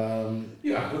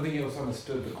 Yeah, I don't think he also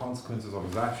understood the consequences of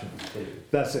his actions.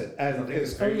 That's it. And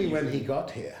it's only when he got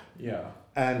here, Yeah.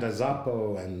 and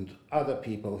Azapo and other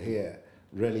people here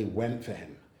really went for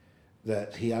him,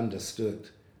 that he understood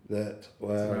that, It's a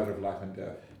matter of life and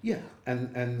death. yeah,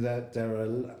 and that there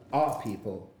are our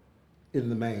people in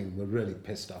the main were really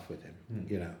pissed off with him,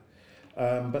 you know.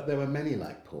 But there were many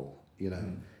like Paul, you know.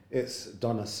 It's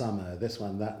Donna Summer, this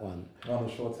one, that one.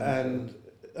 Arnold Schwarzenegger. And,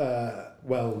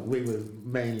 well, we were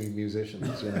mainly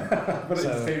musicians, you know. But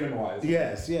So- entertainment-wise.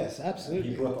 Yes, absolutely.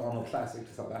 He brought the Arnold Classic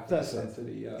to South Africa. That's Sun it.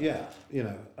 City, yeah. Yeah, you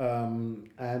know.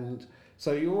 And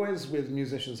so you always, with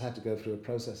musicians, had to go through a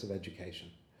process of education.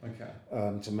 Okay.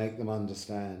 To make them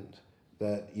understand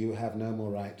that you have no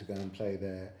more right to go and play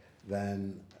there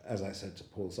than, as I said to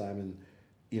Paul Simon,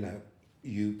 you know,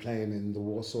 you playing in the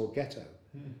Warsaw Ghetto.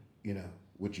 You know,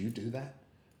 would you do that?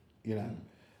 You know,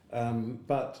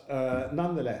 but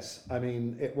nonetheless, I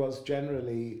mean, it was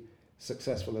generally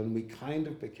successful, and we kind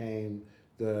of became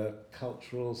the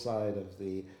cultural side of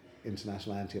the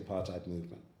international anti-apartheid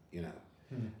movement. You know,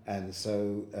 and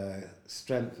so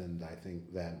strengthened, I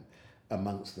think, then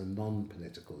amongst the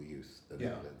non-political youth of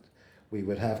England. We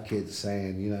would have kids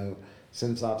saying, you know,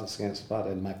 since Artists Against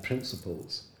Apartheid, my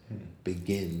principles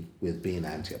begin with being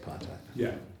anti-apartheid.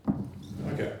 Yeah.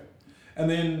 Okay. And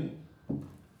then, I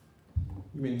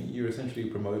mean, you're essentially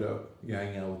a promoter. You're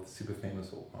hanging out with super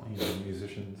famous, you know,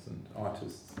 musicians and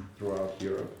artists throughout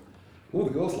Europe. What were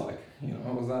the girls like? You know,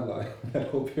 what was that like, that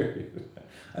whole period?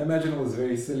 I imagine it was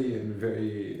very silly and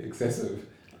very excessive.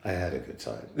 I had a good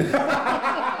time.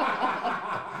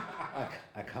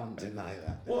 I can't deny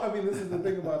that. Well, I mean, this is the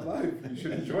thing about life. You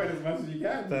should enjoy it as much as you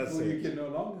can before you can no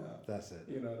longer. That's it.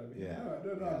 You know what I mean? Yeah.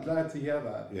 No, I'm glad to hear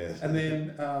that. Yes. And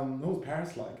then, what was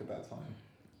Paris like at that time?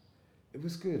 It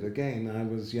was good. Again, I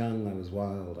was young, I was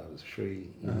wild, I was free,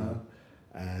 you know.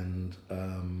 And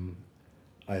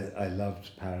I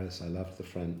loved Paris, I loved the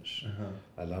French,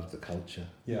 I loved the culture.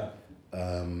 Yeah.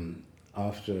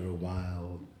 After a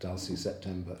while, Dulcie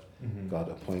September got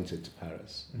appointed to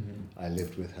Paris. I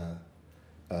lived with her,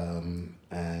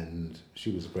 and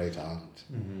she was a great aunt,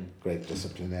 great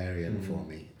disciplinarian for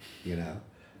me, you know.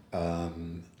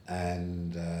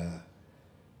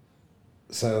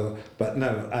 So, but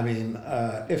no, I mean,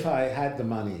 if I had the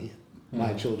money,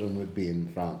 my children would be in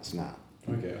France now.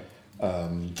 Okay.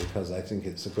 Because I think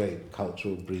it's a great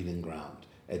cultural breeding ground,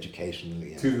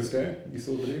 educationally. To this day, you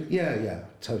still believe? Yeah,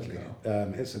 totally. Yeah.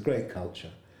 It's a great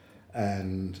culture,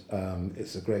 and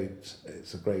it's a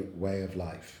great way of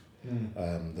life.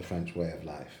 The French way of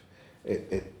life.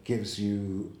 It gives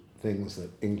you things that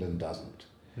England doesn't,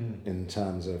 in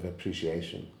terms of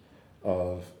appreciation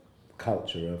of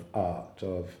culture, of art,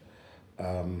 of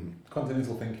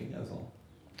Continental thinking as well.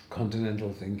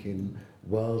 continental thinking,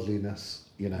 worldliness,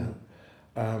 you know,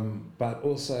 but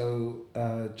also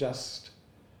just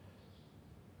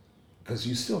because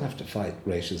you still have to fight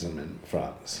racism in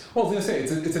France. Well, I was going to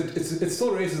say, it's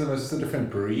still racism, it's just a different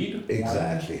breed.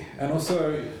 Exactly. One. And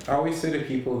also, I always say to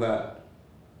people that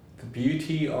the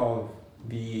beauty of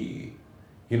the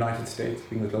United States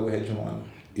being the global hegemon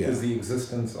is the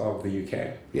existence of the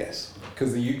UK. Yes.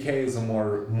 Because the UK is a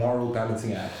more moral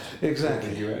balancing act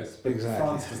Exactly. than the US. But Exactly.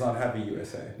 France does not have a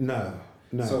USA. No.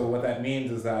 So what that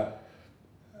means is that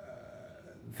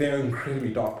there are incredibly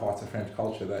dark parts of French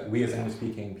culture that we as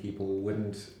English-speaking people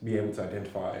wouldn't be able to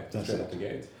identify straight out the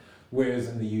gate. Whereas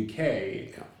in the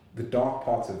UK, the dark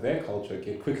parts of their culture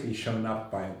get quickly shown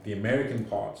up by the American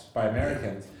parts, by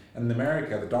Americans. And in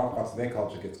America, the dark parts of their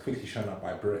culture gets quickly shown up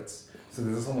by Brits. So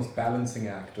there's this almost balancing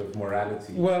act of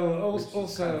morality. Well,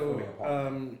 also,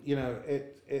 you know,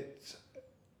 it's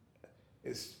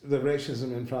the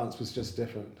racism in France was just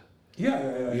different.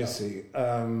 You see,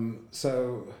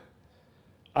 so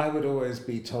I would always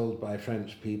be told by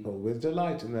French people with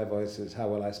delight in their voices how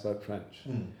well I spoke French.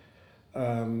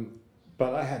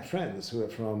 But I had friends who were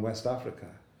from West Africa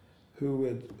who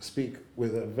would speak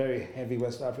with a very heavy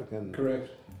West African. Correct.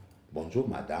 Bonjour,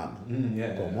 madame.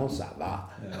 Yeah. Comment ça va?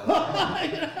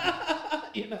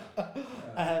 You know,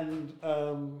 and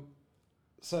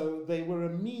so they were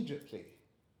immediately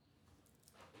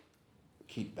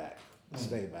keep back,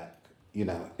 stay back, you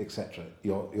know, etc.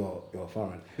 You're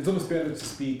foreign. It's almost better to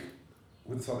speak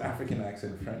with a South African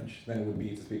accent French than it would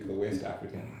be to speak the West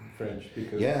African French,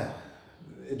 because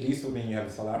at least when you have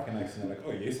a South African accent, they're like,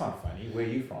 oh, you sound funny, where are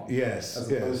you from? Yes.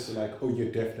 As opposed to like, oh,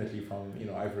 you're definitely from,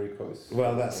 Ivory Coast.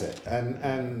 Well, that's it.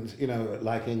 And you know,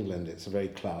 like England, it's a very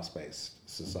class-based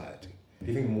society.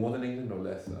 Do you think more than England or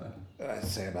less? I'd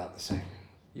say about the same.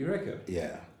 You reckon?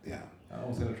 Yeah. I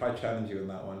was going to try challenge you on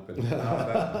that one, but now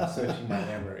that I'm searching my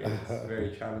memory, it's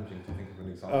very challenging to think of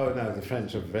an example. Oh no, the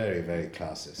French are very, very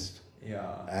classist.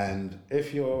 Yeah. And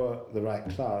if you're the right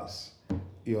class,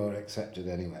 you're accepted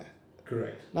anywhere.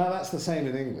 Correct. Now that's the same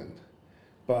in England,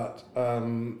 but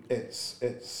it's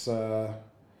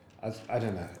I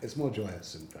don't know. It's more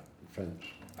joyous in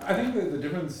French. I think the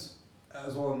difference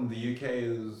as well in the UK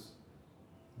is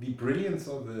the brilliance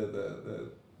of the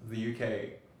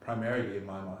UK, primarily in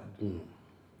my mind,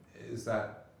 is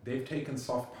that they've taken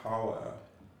soft power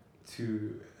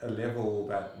to a level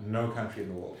that no country in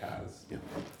the world has. Yeah.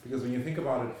 Because when you think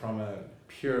about it from a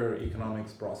pure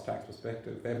economics brass tacks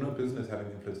perspective, they have no business having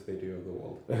the influence they do over the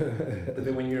world. But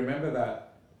then when you remember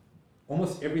that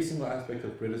almost every single aspect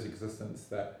of British existence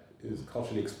that is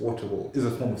culturally exportable is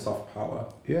a form of soft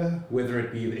power. Yeah. Whether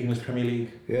it be the English Premier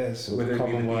League, Yes. Or whether it be the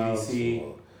Commonwealth, BBC,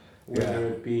 or- whether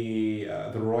it be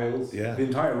the Royals. Yeah. The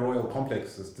entire royal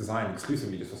complex is designed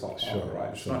exclusively just for soft power, Sure, right?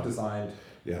 It's sure. not designed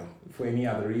Yeah. for any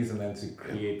other reason than to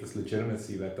create this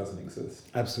legitimacy that doesn't exist.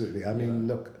 Absolutely. I mean,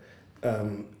 look,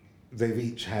 they've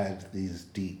each had these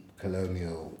deep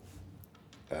colonial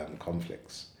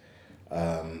conflicts.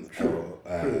 True.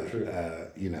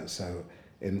 You know, so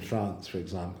in France, for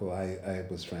example, I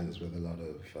was friends with a lot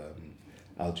of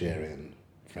Algerian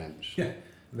French. Yeah,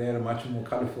 they had a much more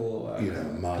colourful You know,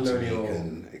 colonial Martinique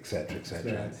and etc.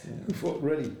 experience, yeah. Who fought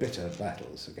really bitter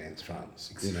battles against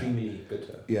France. you know. extremely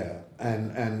bitter. Yeah,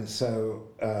 and so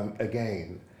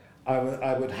again,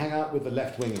 I would hang out with the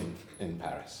left wing in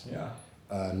Paris. Yeah.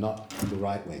 Not the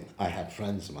right wing. I had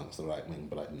friends amongst the right wing,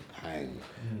 but I didn't hang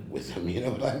with them. You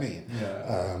know what I mean?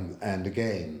 Yeah. And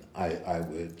again, I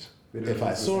would, They don't if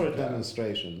I saw a listen to that.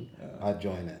 demonstration, Yeah. I'd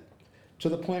join it. To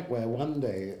the point where one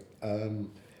day,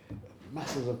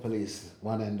 masses of police,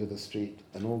 one end of the street,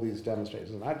 and all these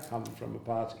demonstrators, and I'd come from a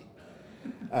party,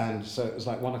 and so it was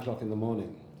like 1 o'clock in the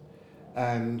morning,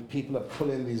 and people are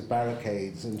pulling these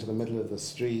barricades into the middle of the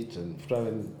street and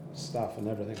throwing stuff and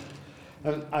everything.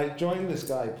 And I joined this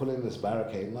guy pulling this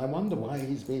barricade, and I wonder why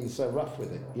he's been so rough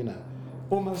with it, you know,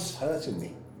 almost hurting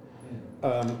me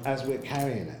as we're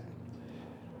carrying it.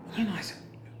 And I said,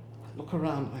 look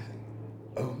around, I think,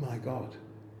 oh my God,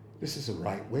 this is a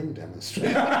right-wing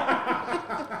demonstration.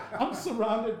 I'm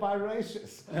surrounded by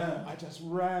racists. I just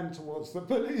ran towards the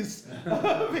police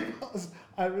because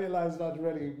I realized I'd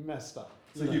really messed up.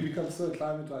 So you become so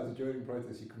acclimatized with joining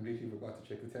protests, you completely forgot to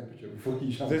check the temperature before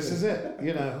you jumped This in. is it,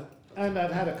 you know. And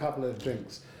I'd had a couple of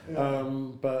drinks,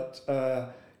 yeah.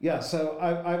 So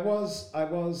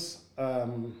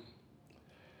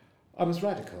I was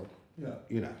radical, Yeah.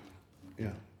 you know. Yeah.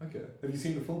 Okay. Have you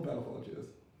seen the film Battle for Algiers?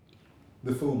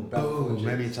 The film Battle for Oh, Algiers.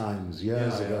 many times,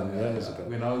 years ago.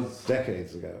 When I was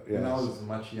Decades ago. Yes. when I was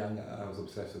much younger, I was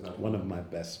obsessed with that. One of my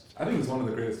best. I think it's one of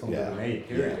the greatest films Yeah. ever made.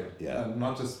 Period. Yeah.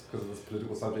 Not just because of this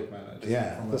political subject matter. Just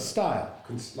Yeah, From the style.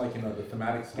 like the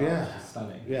thematic style Yeah. is just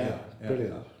stunning. Yeah,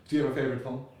 brilliant. Do you have a favorite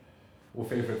film or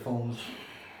favorite films?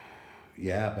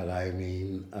 Yeah, but I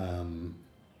mean,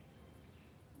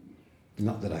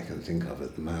 not that I can think of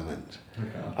at the moment.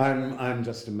 Okay. I'm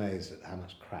just amazed at how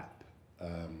much crap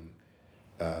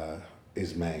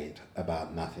is made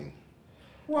about nothing.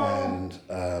 Well,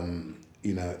 And,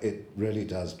 you know, it really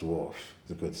does dwarf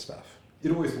the good stuff.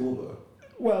 it always will though.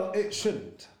 Well, it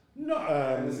shouldn't. No,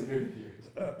 I disagree with you.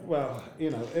 Well,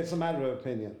 you know, it's a matter of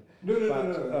opinion. No.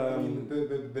 But, I mean,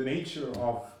 the nature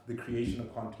of the creation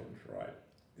of content, right,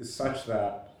 is such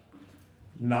that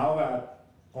now that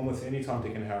almost any Tom,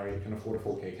 Dick, and Harry can afford a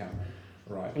 4K camera,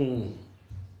 right?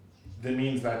 That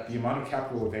means that the amount of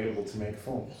capital available to make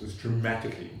films is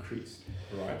dramatically increased,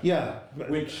 right? Yeah, but,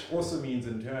 Which also means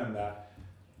in turn that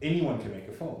anyone can make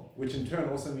a film, which in turn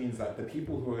also means that the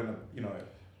people who are going to,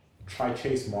 try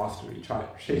chase mastery, try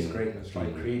chase greatness, try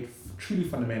create truly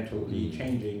fundamentally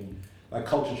changing, like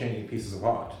culture-changing pieces of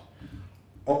art,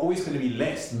 are always going to be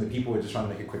less than the people who are just trying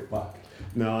to make a quick buck.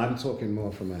 no, I'm talking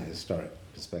more from a historic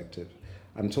perspective.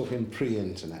 I'm talking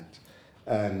pre-internet.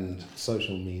 and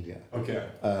social media. Okay.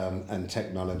 And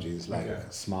technologies like Okay.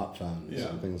 smartphones Yeah.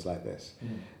 and things like this.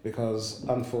 Because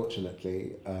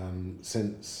unfortunately,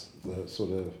 since the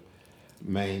sort of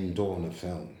main dawn of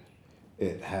film,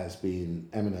 it has been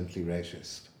eminently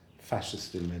racist,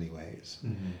 fascist in many ways.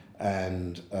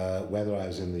 And whether I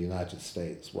was in the United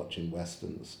States watching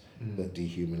westerns that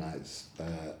dehumanize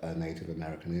Native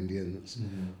American Indians,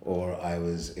 or I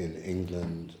was in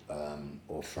England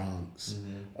or France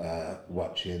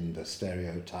watching the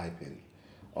stereotyping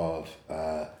of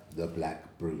the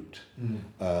black brute,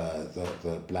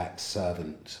 the black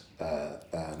servant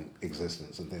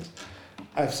existence and things.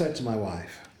 I've said to my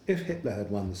wife, if Hitler had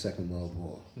won the Second World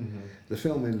War, the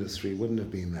film industry wouldn't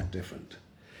have been that different.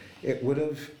 It would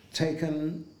have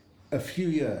taken a few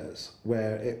years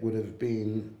where it would have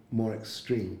been more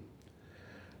extreme.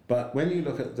 But when you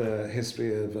look at the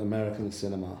history of American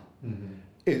cinema,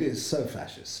 it is so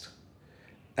fascist.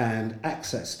 And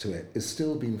access to it is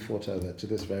still being fought over to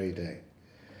this very day.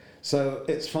 So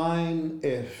it's fine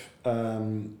if,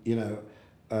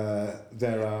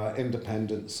 there are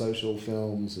independent social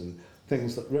films and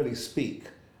things that really speak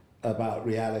about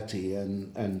reality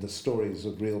and the stories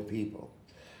of real people.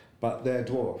 But they're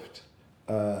dwarfed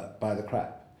by the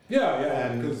crap. Yeah,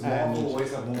 And- because and- Marvel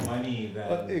always have more money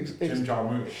than Jim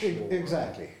Jarmusch.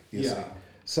 Exactly, you Yeah. see.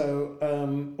 So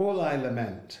all I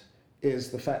lament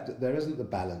is the fact that there isn't the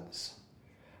balance.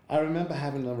 I remember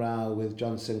having a row with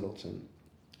John Singleton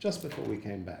just before we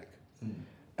came back.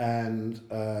 And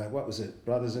what was it,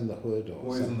 Brothers in the Hood or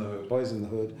Boys in the Hood. Boys in the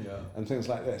Hood, Yeah. and things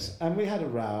like this. And we had a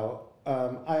row.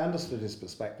 I understood his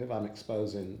perspective. I'm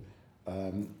exposing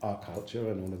our culture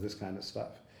and all of this kind of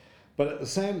stuff. But at the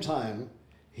same time,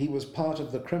 he was part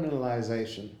of the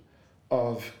criminalization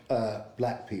of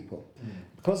black people.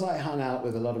 Because I hung out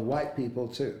with a lot of white people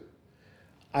too,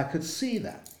 I could see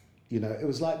that. It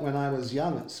was like when I was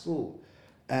young at school,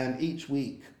 and each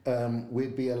week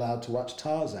we'd be allowed to watch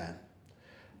Tarzan.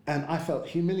 And I felt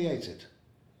humiliated.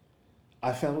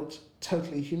 I felt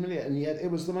totally humiliated, and yet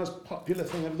it was the most popular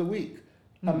thing of the week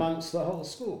amongst the whole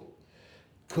school.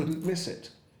 Couldn't miss it.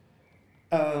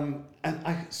 And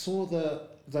I saw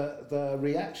the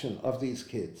reaction of these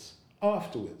kids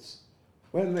afterwards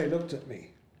when they looked at me.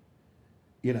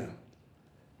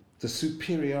 The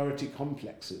superiority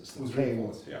complexes that Was came.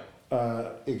 reinforced,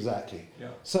 yeah. Exactly. Yeah.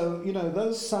 So,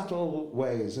 those subtle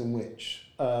ways in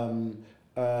which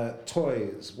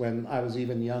toys, when I was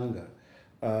even younger,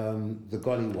 the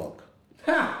gollywog,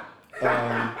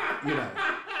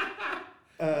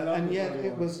 and yet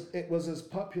it was as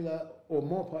popular or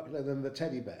more popular than the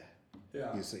teddy bear,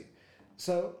 you see.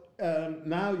 So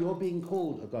now you're being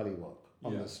called a gollywog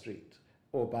on the street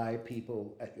or by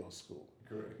people at your school.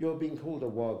 Correct. You're being called a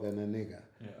wog and a nigger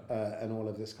and all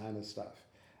of this kind of stuff.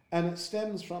 And it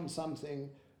stems from something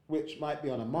which might be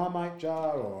on a Marmite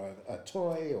jar or a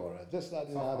toy or a this, that,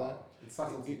 and the other. It's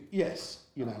subtlety. Yes,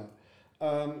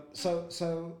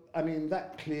 So I mean,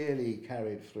 that clearly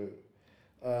carried through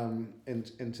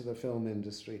into the film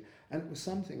industry. And it was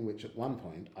something which at one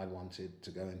point I wanted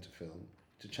to go into film,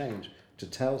 to change, to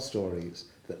tell stories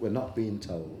that were not being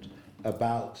told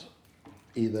about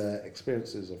either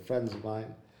experiences of friends of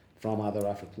mine from other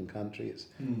African countries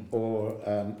or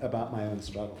about my own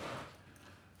struggle.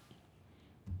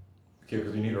 Okay,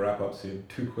 because we need to wrap up soon.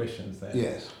 2 questions then.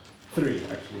 Yes. 3,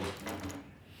 actually.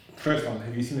 First one,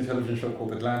 have you seen a television show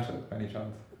called Atlanta, by any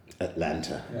chance?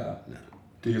 Atlanta. Yeah. No.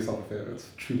 Do yourself a favor, it's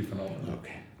truly phenomenal.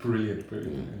 Okay. Brilliant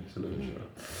television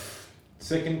show.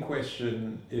 Second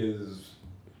question is,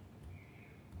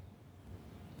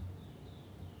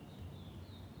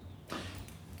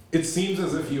 it seems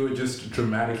as if you were just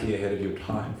dramatically ahead of your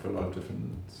time for a lot of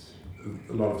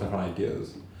different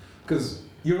ideas. Because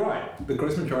you're right, the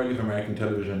gross majority of American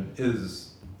television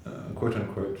is quote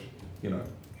unquote,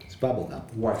 It's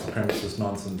bubblegum. white supremacist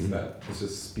nonsense that is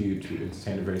just spewed to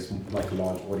entertain a very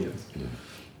large audience.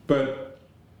 But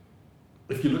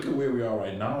if you look at where we are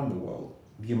right now in the world,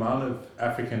 the amount of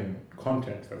African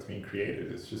content that's being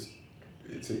created is just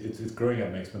it's growing at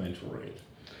an exponential rate.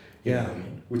 You know what I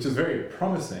mean? Which is very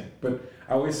promising. But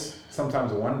I always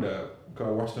sometimes wonder, because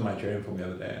I watched a Nigerian film the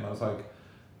other day and I was like,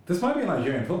 this might be a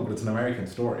Nigerian film, but it's an American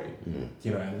story.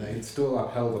 And it still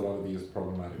upheld a lot of these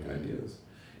problematic ideas.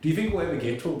 Do you think we'll ever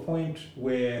get to a point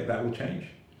where that will change?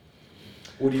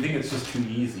 Or do you think it's just too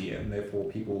easy and therefore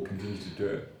people will continue to do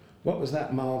it? What was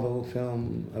that Marvel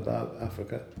film about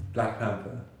Africa? Black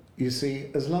Panther. You see,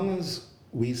 as long as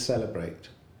we celebrate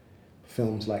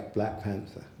films like Black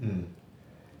Panther,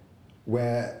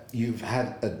 where you've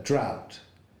had a drought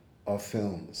of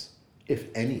films, if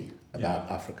any, about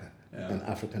Africa and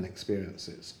African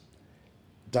experiences,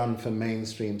 done for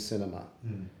mainstream cinema,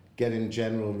 getting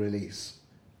general release,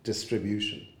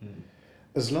 distribution.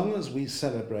 As long as we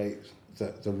celebrate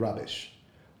the rubbish,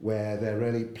 where they're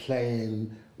really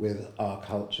playing with our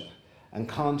culture and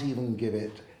can't even give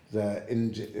it the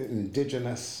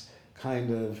indigenous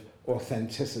kind of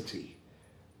authenticity.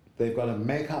 They've got to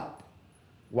make up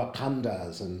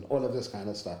Wakandas and all of this kind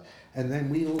of stuff. And then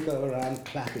we all go around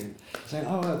clapping, saying,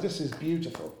 oh, this is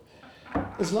beautiful.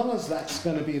 As long as that's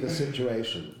going to be the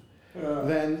situation,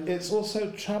 then it's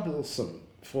also troublesome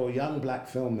for young black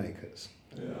filmmakers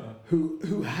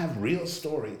who have real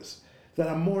stories that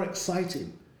are more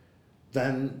exciting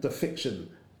than the fiction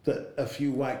that a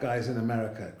few white guys in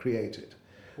America created.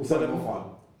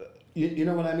 You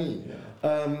know what I mean?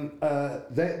 Yeah.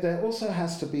 There also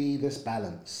has to be this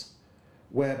balance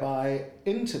whereby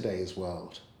in today's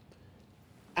world,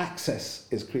 access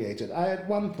is created. I at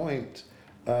one point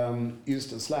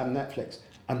used to slam Netflix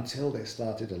until they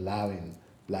started allowing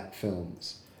black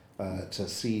films to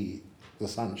see the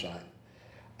sunshine.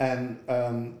 And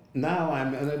now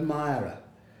I'm an admirer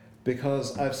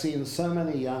because I've seen so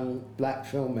many young black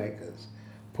filmmakers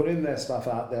putting their stuff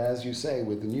out there, as you say,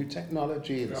 with the new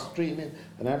technology and streaming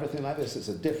and everything like this. It's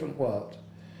a different world.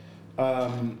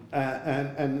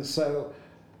 And so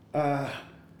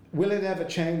will it ever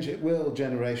change? It will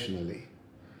generationally.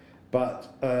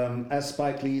 But as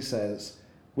Spike Lee says,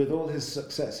 with all his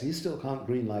success, he still can't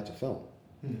greenlight a film,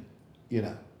 you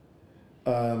know.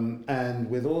 And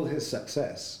with all his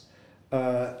success,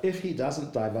 if he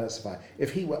doesn't diversify,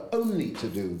 if he were only to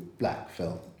do black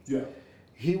film,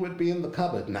 he would be in the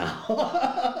cupboard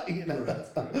now. You know,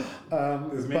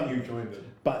 there's many who joined him.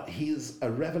 But he's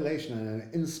a revelation and an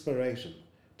inspiration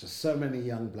to so many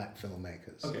young black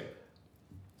filmmakers. Okay.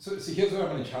 So here's where I'm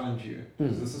going to challenge you,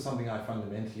 because this is something I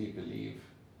fundamentally believe,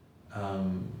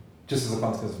 just as a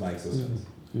consequence of my existence.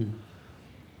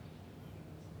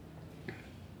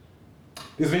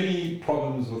 There's many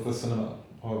problems with the cinema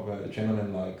of a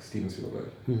gentleman like Steven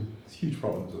Spielberg. There's huge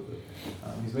problems with it.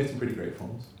 He's made some pretty great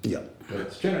films. Yeah.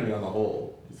 But generally, on the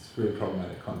whole, it's very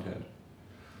problematic content.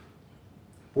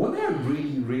 But one thing I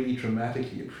really, really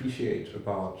dramatically appreciate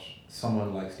about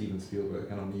someone like Steven Spielberg,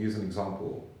 and I'm going to use an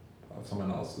example of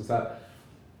someone else, is that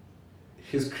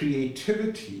his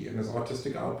creativity and his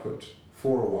artistic output,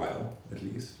 for a while at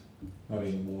least, not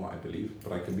anymore I believe,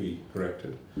 but I can be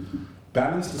corrected,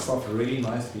 balanced itself really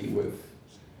nicely with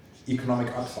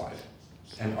economic upside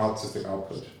and artistic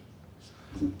output.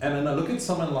 And when I look at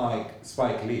someone like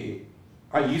Spike Lee,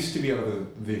 I used to be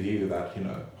of the view that, you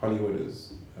know, Hollywood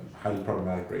is a highly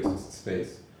problematic racist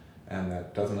space, and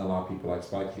that doesn't allow people like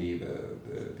Spike Lee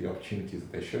the opportunities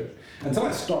that they should. Until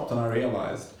I stopped and I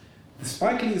realized the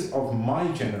Spike Lees of my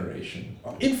generation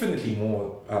are infinitely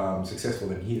more successful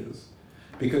than he is.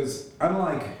 Because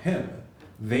unlike him,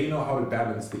 they know how to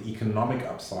balance the economic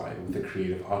upside with the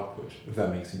creative output, if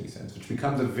that makes any sense, which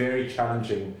becomes a very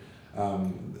challenging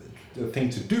thing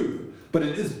to do, but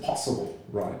it is possible,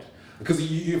 right? Because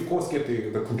you of course get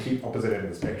the complete opposite end of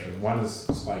the spectrum. One is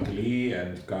Spike Lee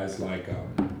and guys like,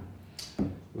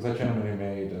 was that gentleman who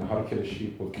made How to Kill a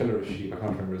Sheep or Killer a Sheep? I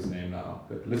can't remember his name now,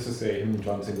 but let's just say him and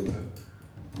John Singleton.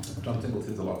 John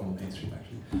Singleton's a lot more mainstream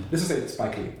actually. Let's just say it's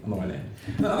Spike Lee on the one end.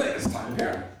 No, it's Tyler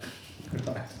Perry.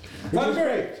 Tyler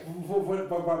Perry,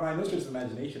 by my no stretch of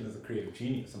imagination, is a creative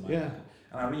genius in my opinion.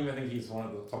 And I don't even think he's one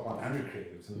of the top 100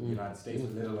 creatives in the United States,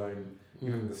 let alone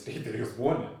even the state that he was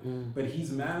born in. But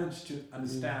he's managed to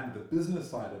understand the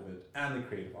business side of it and the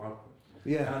creative output.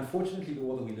 Yeah. And unfortunately, the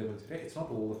world that we live in today, it's not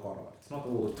the world of hard art. It's not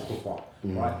the world of Tokwa,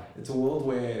 right? It's a world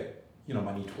where, you know,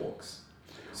 money talks.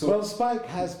 So, well, Spike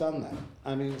has done that.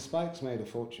 I mean, Spike's made a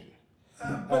fortune.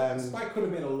 But Spike could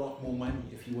have made a lot more money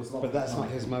if he was not. But that's not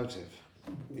his motive.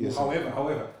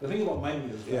 However, the thing about money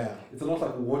is that it's a lot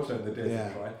like water in the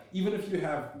desert, right? Even if you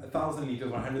have 1,000 liters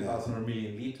or 100,000 or 1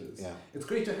 million liters, it's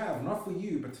great to have, not for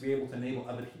you, but to be able to enable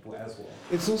other people as well.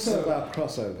 It's also about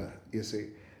crossover, you see.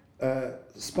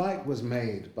 Spike was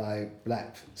made by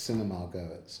black cinema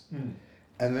goers,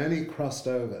 and then he crossed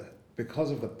over because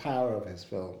of the power of his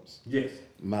films. Yes.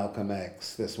 Malcolm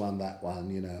X, this one, that one,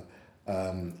 you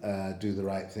know, Do the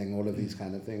Right Thing, all of these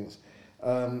kind of things.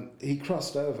 He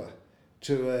crossed over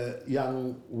to a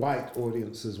young white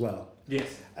audience as well.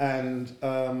 Yes. And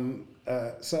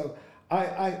so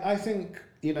I think,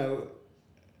 you know,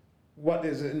 what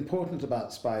is important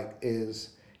about Spike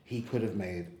is he could have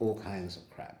made all kinds of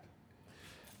crap.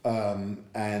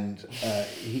 And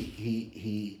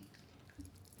he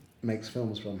makes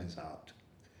films from his heart.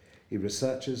 He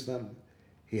researches them,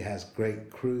 he has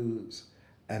great crews,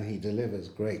 and he delivers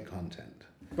great content.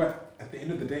 But at the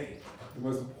end of the day, the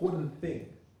most important thing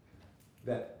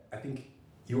that I think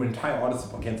your entire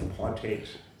Artists Against Apartheid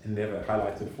endeavor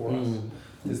highlighted for us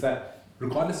is that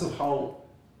regardless of how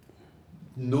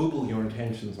noble your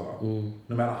intentions are, no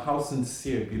matter how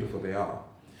sincere and beautiful they are,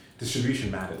 distribution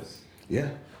matters. Yeah.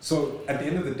 So at the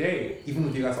end of the day, even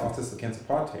with you guys Artists Against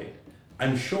Apartheid,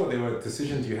 I'm sure there were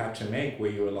decisions you had to make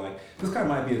where you were like, this guy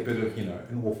might be a bit of,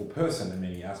 an awful person in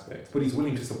many aspects, but he's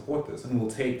willing to support this and we'll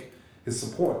take his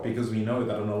support because we know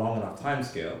that on a long enough time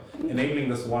scale, enabling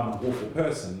this one awful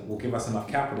person will give us enough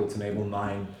capital to enable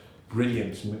 9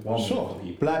 brilliant, well-meaning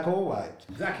people. Black or white.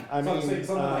 Exactly. I mean,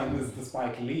 something like this, the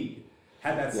Spike Lee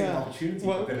had that same opportunity,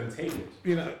 but didn't take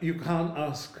it. You can't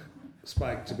ask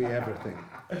Spike to be everything.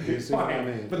 You see what I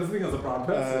mean? But the thing as a brown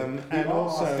person, and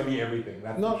also asked to be everything.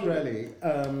 That's not really.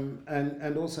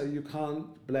 And also you can't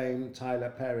blame Tyler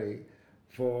Perry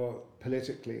for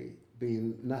politically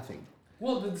being nothing.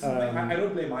 Well, I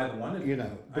don't blame either one of you.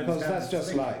 Because that's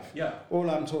just life. Yeah. All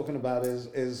I'm talking about is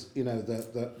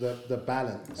the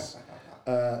balance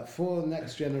for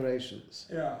next generations.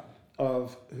 Yeah.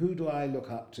 Of who do I look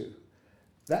up to?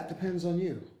 That depends on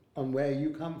you, on where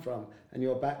you come from and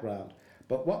your background.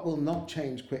 But what will not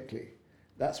change quickly?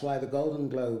 That's why the Golden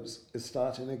Globes is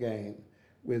starting again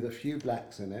with a few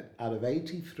blacks in it. Out of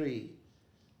 83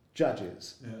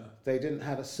 judges, they didn't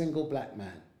have a single black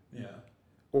man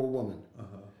or woman.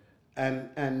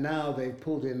 And now they've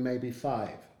pulled in maybe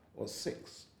 5 or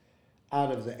 6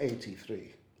 out of the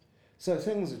 83. So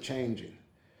things are changing.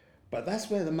 But that's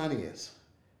where the money is.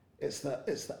 It's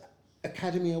the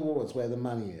Academy Awards where the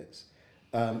money is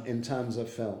in terms of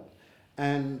film.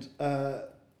 And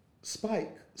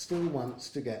Spike still wants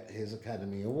to get his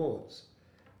Academy Awards.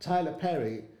 Tyler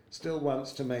Perry still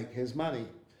wants to make his money.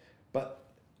 But,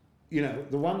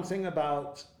 the one thing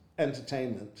about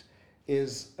entertainment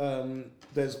is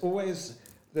there's always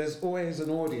an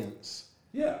audience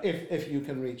if you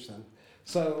can reach them.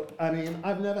 So,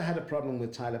 I've never had a problem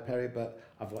with Tyler Perry, but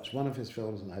I've watched one of his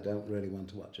films and I don't really want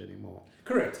to watch anymore.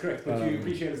 Correct. But you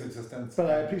appreciate his existence. But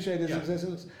I appreciate his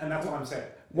existence. And that's what I'm saying.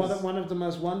 One of the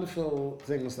most wonderful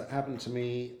things that happened to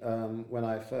me when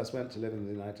I first went to live in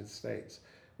the United States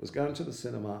was going to the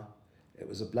cinema. It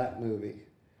was a black movie,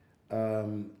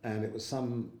 and it was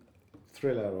some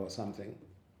thriller or something.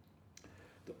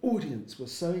 The audience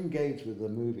was so engaged with the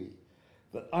movie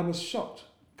that I was shocked,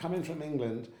 coming from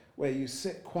England, where you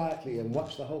sit quietly and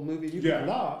watch the whole movie. You can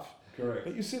laugh,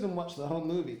 but you sit and watch the whole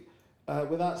movie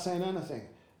without saying anything.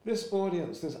 This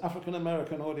audience, this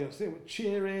African-American audience, they would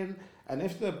cheer in, and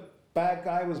if the bad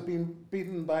guy was being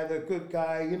beaten by the good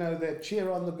guy, they'd cheer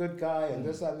on the good guy and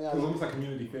this, that, and the other. It was almost like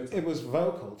community theatre. It was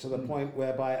vocal to the point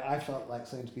whereby I felt like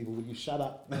saying to people, will you shut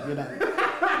up?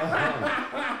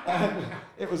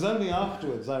 It was only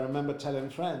afterwards I remember telling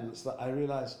friends that I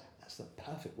realised that's the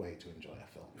perfect way to enjoy a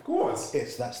film. Of course.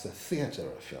 That's the theatre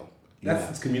of film.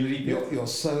 That's community. You're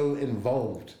so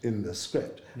involved in the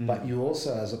script, but you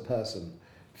also, as a person,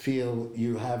 feel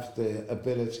you have the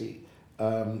ability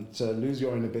to lose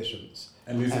your inhibitions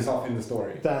and lose yourself in the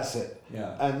story. That's it.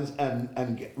 Yeah.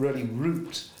 And get really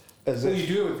root. As you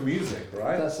do it with music,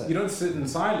 right? That's it. You don't sit in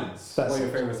silence while your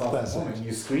favorite song is performing.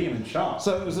 You scream and shout.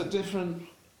 So it was a different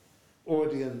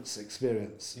audience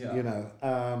experience,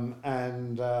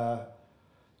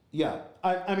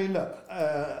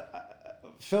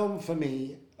 film for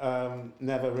me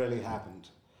never really happened,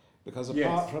 because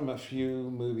apart from a few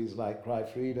movies like Cry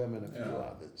Freedom and a few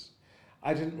others,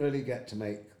 I didn't really get to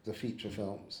make the feature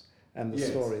films and the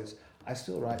stories. I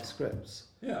still write scripts.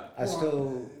 Yeah. I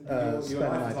still spend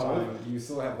my time. You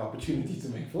still have the opportunity to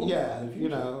make films. Yeah,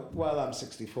 I'm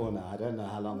 64 now. I don't know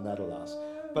how long that'll last.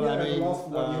 But the last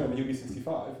 1 year, you'll be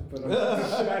 65. But should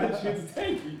I attitude to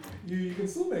take, you can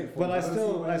still make films. But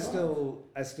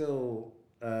I still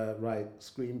write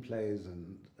screenplays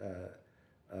and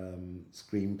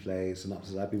screenplay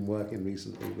synopsis. I've been working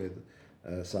recently with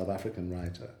a South African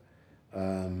writer,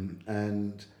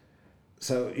 and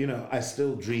so I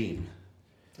still dream.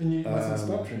 And you mustn't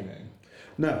stop dreaming.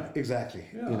 No, exactly.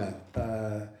 Yeah.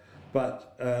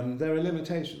 But there are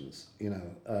limitations.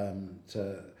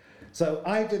 So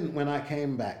I didn't, when I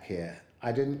came back here,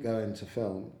 I didn't go into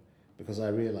film because I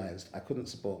realized I couldn't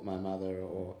support my mother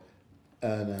or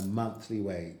earn a monthly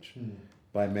wage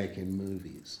by making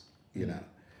movies.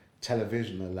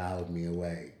 Television allowed me a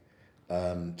way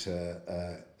to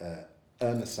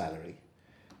earn a salary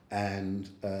and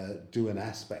do an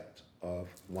aspect of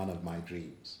one of my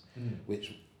dreams,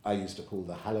 which I used to call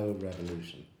the Hallowed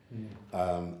Revolution.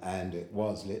 And it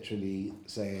was literally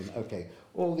saying, okay,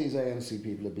 all these ANC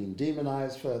people have been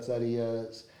demonized for 30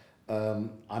 years.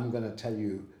 I'm going to tell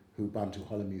you who Bantu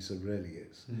Holomisa really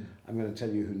is. I'm going to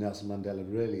tell you who Nelson Mandela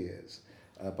really is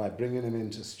by bringing him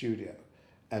into studio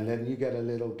and then you get a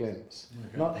little glimpse.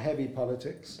 Okay. Not heavy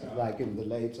politics, like in the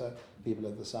later People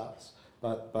of the South,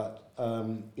 but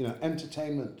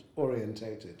entertainment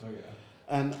orientated. Oh, yeah.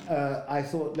 And I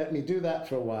thought, let me do that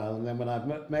for a while, and then when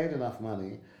I've made enough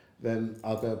money, then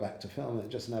I'll go back to film. It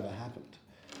just never happened.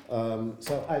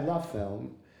 So I love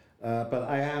film, but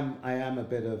I am a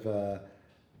bit of a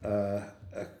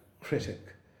critic,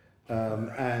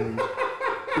 and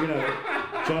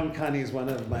John Cunny's one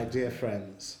of my dear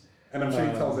friends. And I'm sure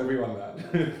he tells everyone that,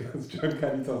 because John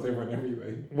Cunny tells everyone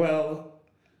everything. Well,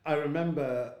 I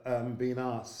remember being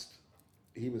asked,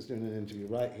 he was doing an interview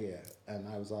right here, and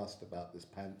I was asked about this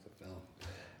Panther film.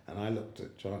 And I looked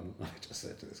at John, and I just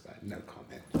said to this guy, no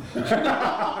comment.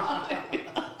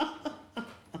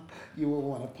 You all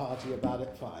want to party about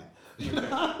it, fine.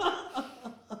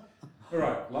 All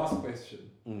right, last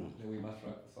question. Then we must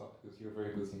wrap this up, because you're a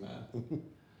very busy man.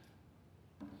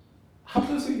 How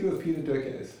close are you with Peter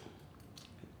Durkheim?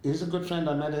 He's a good friend.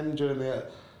 I met him during the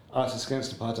Artists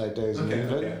Against Apartheid days in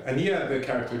England. Okay. And he had the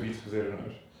character Vito Pozzero in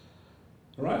it.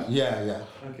 Right? Yeah.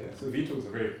 Okay, so Vito was a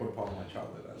very important part of my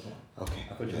childhood as well. Okay.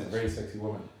 I thought she was a very sexy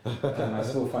woman. And I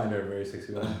still find her a very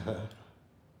sexy woman.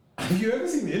 Have you ever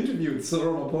seen the interview with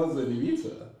Cyril Ramaphosa and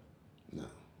Evita? No.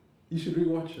 You should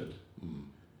rewatch it.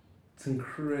 It's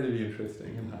incredibly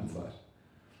interesting in hindsight.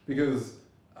 Because,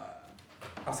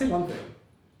 I'll say one thing.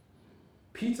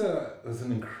 Peter was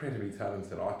an incredibly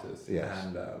talented artist. Yes.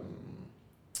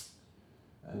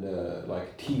 And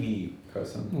like TV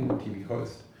person, TV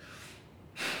host.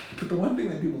 But the one thing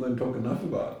that people don't talk enough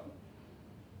about,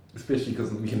 especially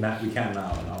because we can now in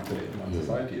our today in our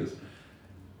society, is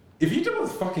Evita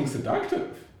was fucking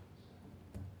seductive.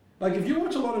 Like if you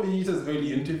watch a lot of Evita's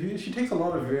early interviews, she takes a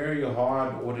lot of very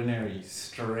hard, ordinary,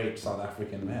 straight South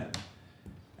African men,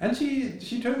 and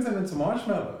she turns them into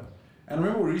marshmallow. And I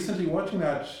remember recently watching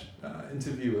that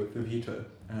interview with Evita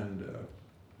and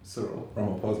Cyril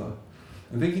Ramaphosa,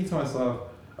 and thinking to myself,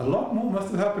 a lot more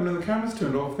must have happened when the cameras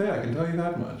turned off there, I can tell you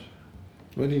that much.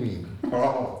 What do you mean?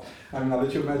 Oh, I'm gonna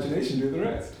let your imagination do the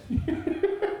rest.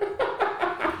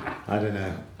 I don't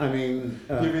know. I mean...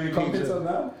 Do you have any comments on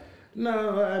that?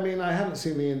 No, I mean, I haven't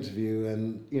seen the interview,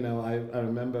 and, I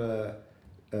remember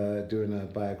doing a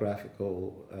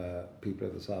biographical People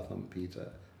of the South on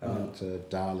Peter. I went to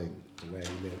Darling, where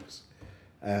he lives,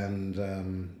 and,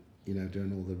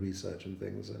 doing all the research and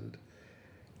things, and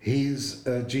he's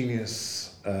a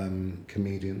genius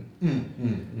comedian,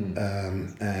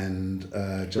 and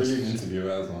just... Brilliant interview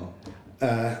as well.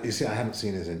 You see, I haven't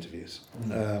seen his interviews,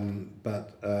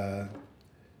 but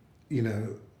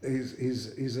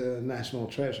he's a national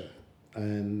treasure,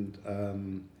 and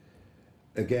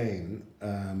again,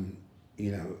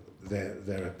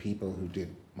 there are people who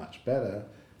did much better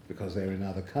because they're in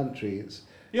other countries.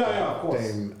 Yeah, of course.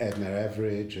 Dame Edna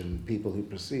Everage and people who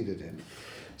preceded him.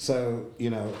 So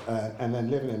and then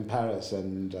living in Paris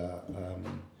and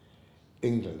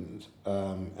England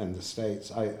and the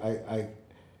States, I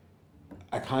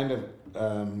kind of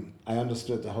I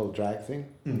understood the whole drag thing,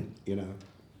 and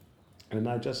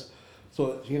I just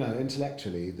thought,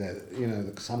 intellectually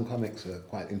that some comics are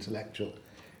quite intellectual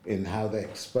in how they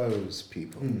expose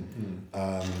people,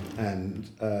 and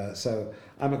so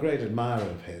I'm a great admirer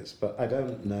of his, but I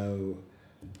don't know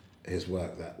his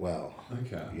work that well.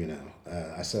 Okay.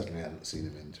 I certainly haven't seen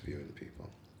him interviewing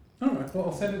people. All right. Well,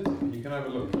 I'll send it to you. You can have a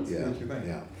look. See what you think.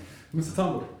 Yeah. Mr.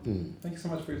 Tambo, thank you so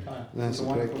much for your time. That's It's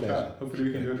a great wonderful pleasure. chat. Hopefully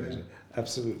we can do it again.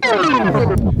 Absolutely.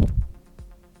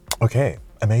 Okay,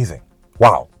 amazing.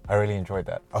 Wow, I really enjoyed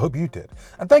that. I hope you did.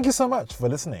 And thank you so much for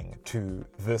listening to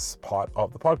this part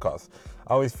of the podcast.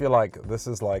 I always feel like this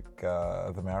is like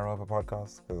the marrow of a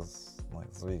podcast, because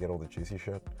this is where you get all the juicy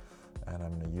shit. And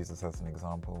I'm going to use this as an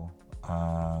example.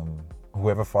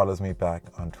 Whoever follows me back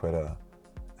on Twitter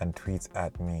and tweets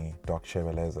at me, Doc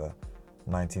Shebeleza,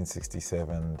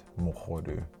 1967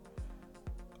 Mohodu,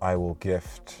 I will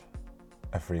gift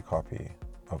a free copy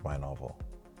of my novel.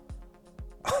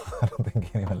 I don't think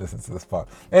anyone listens to this part.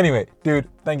 Anyway, dude,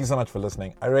 thank you so much for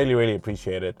listening. I really, really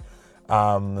appreciate it.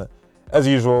 As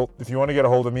usual, if you want to get a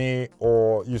hold of me,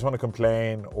 or you just want to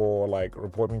complain, or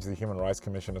report me to the Human Rights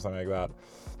Commission or something like that,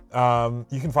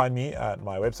 you can find me at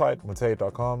my website,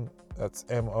 motei.com. That's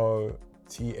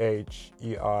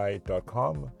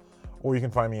mothei.com. Or you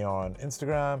can find me on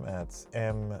Instagram at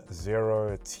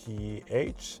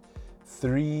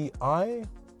m0th3i.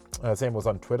 Same was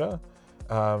on Twitter.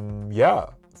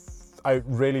 I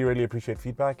really, really appreciate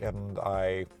feedback, and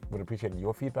I would appreciate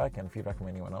your feedback and feedback from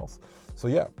anyone else. So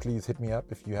please hit me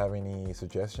up if you have any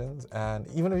suggestions, and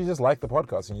even if you just like the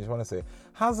podcast and you just want to say,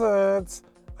 hazards,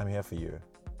 I'm here for you.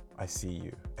 I see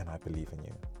you, and I believe in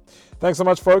you. Thanks so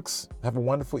much, folks. Have a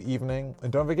wonderful evening.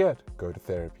 And don't forget, go to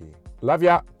therapy. Love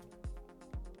ya.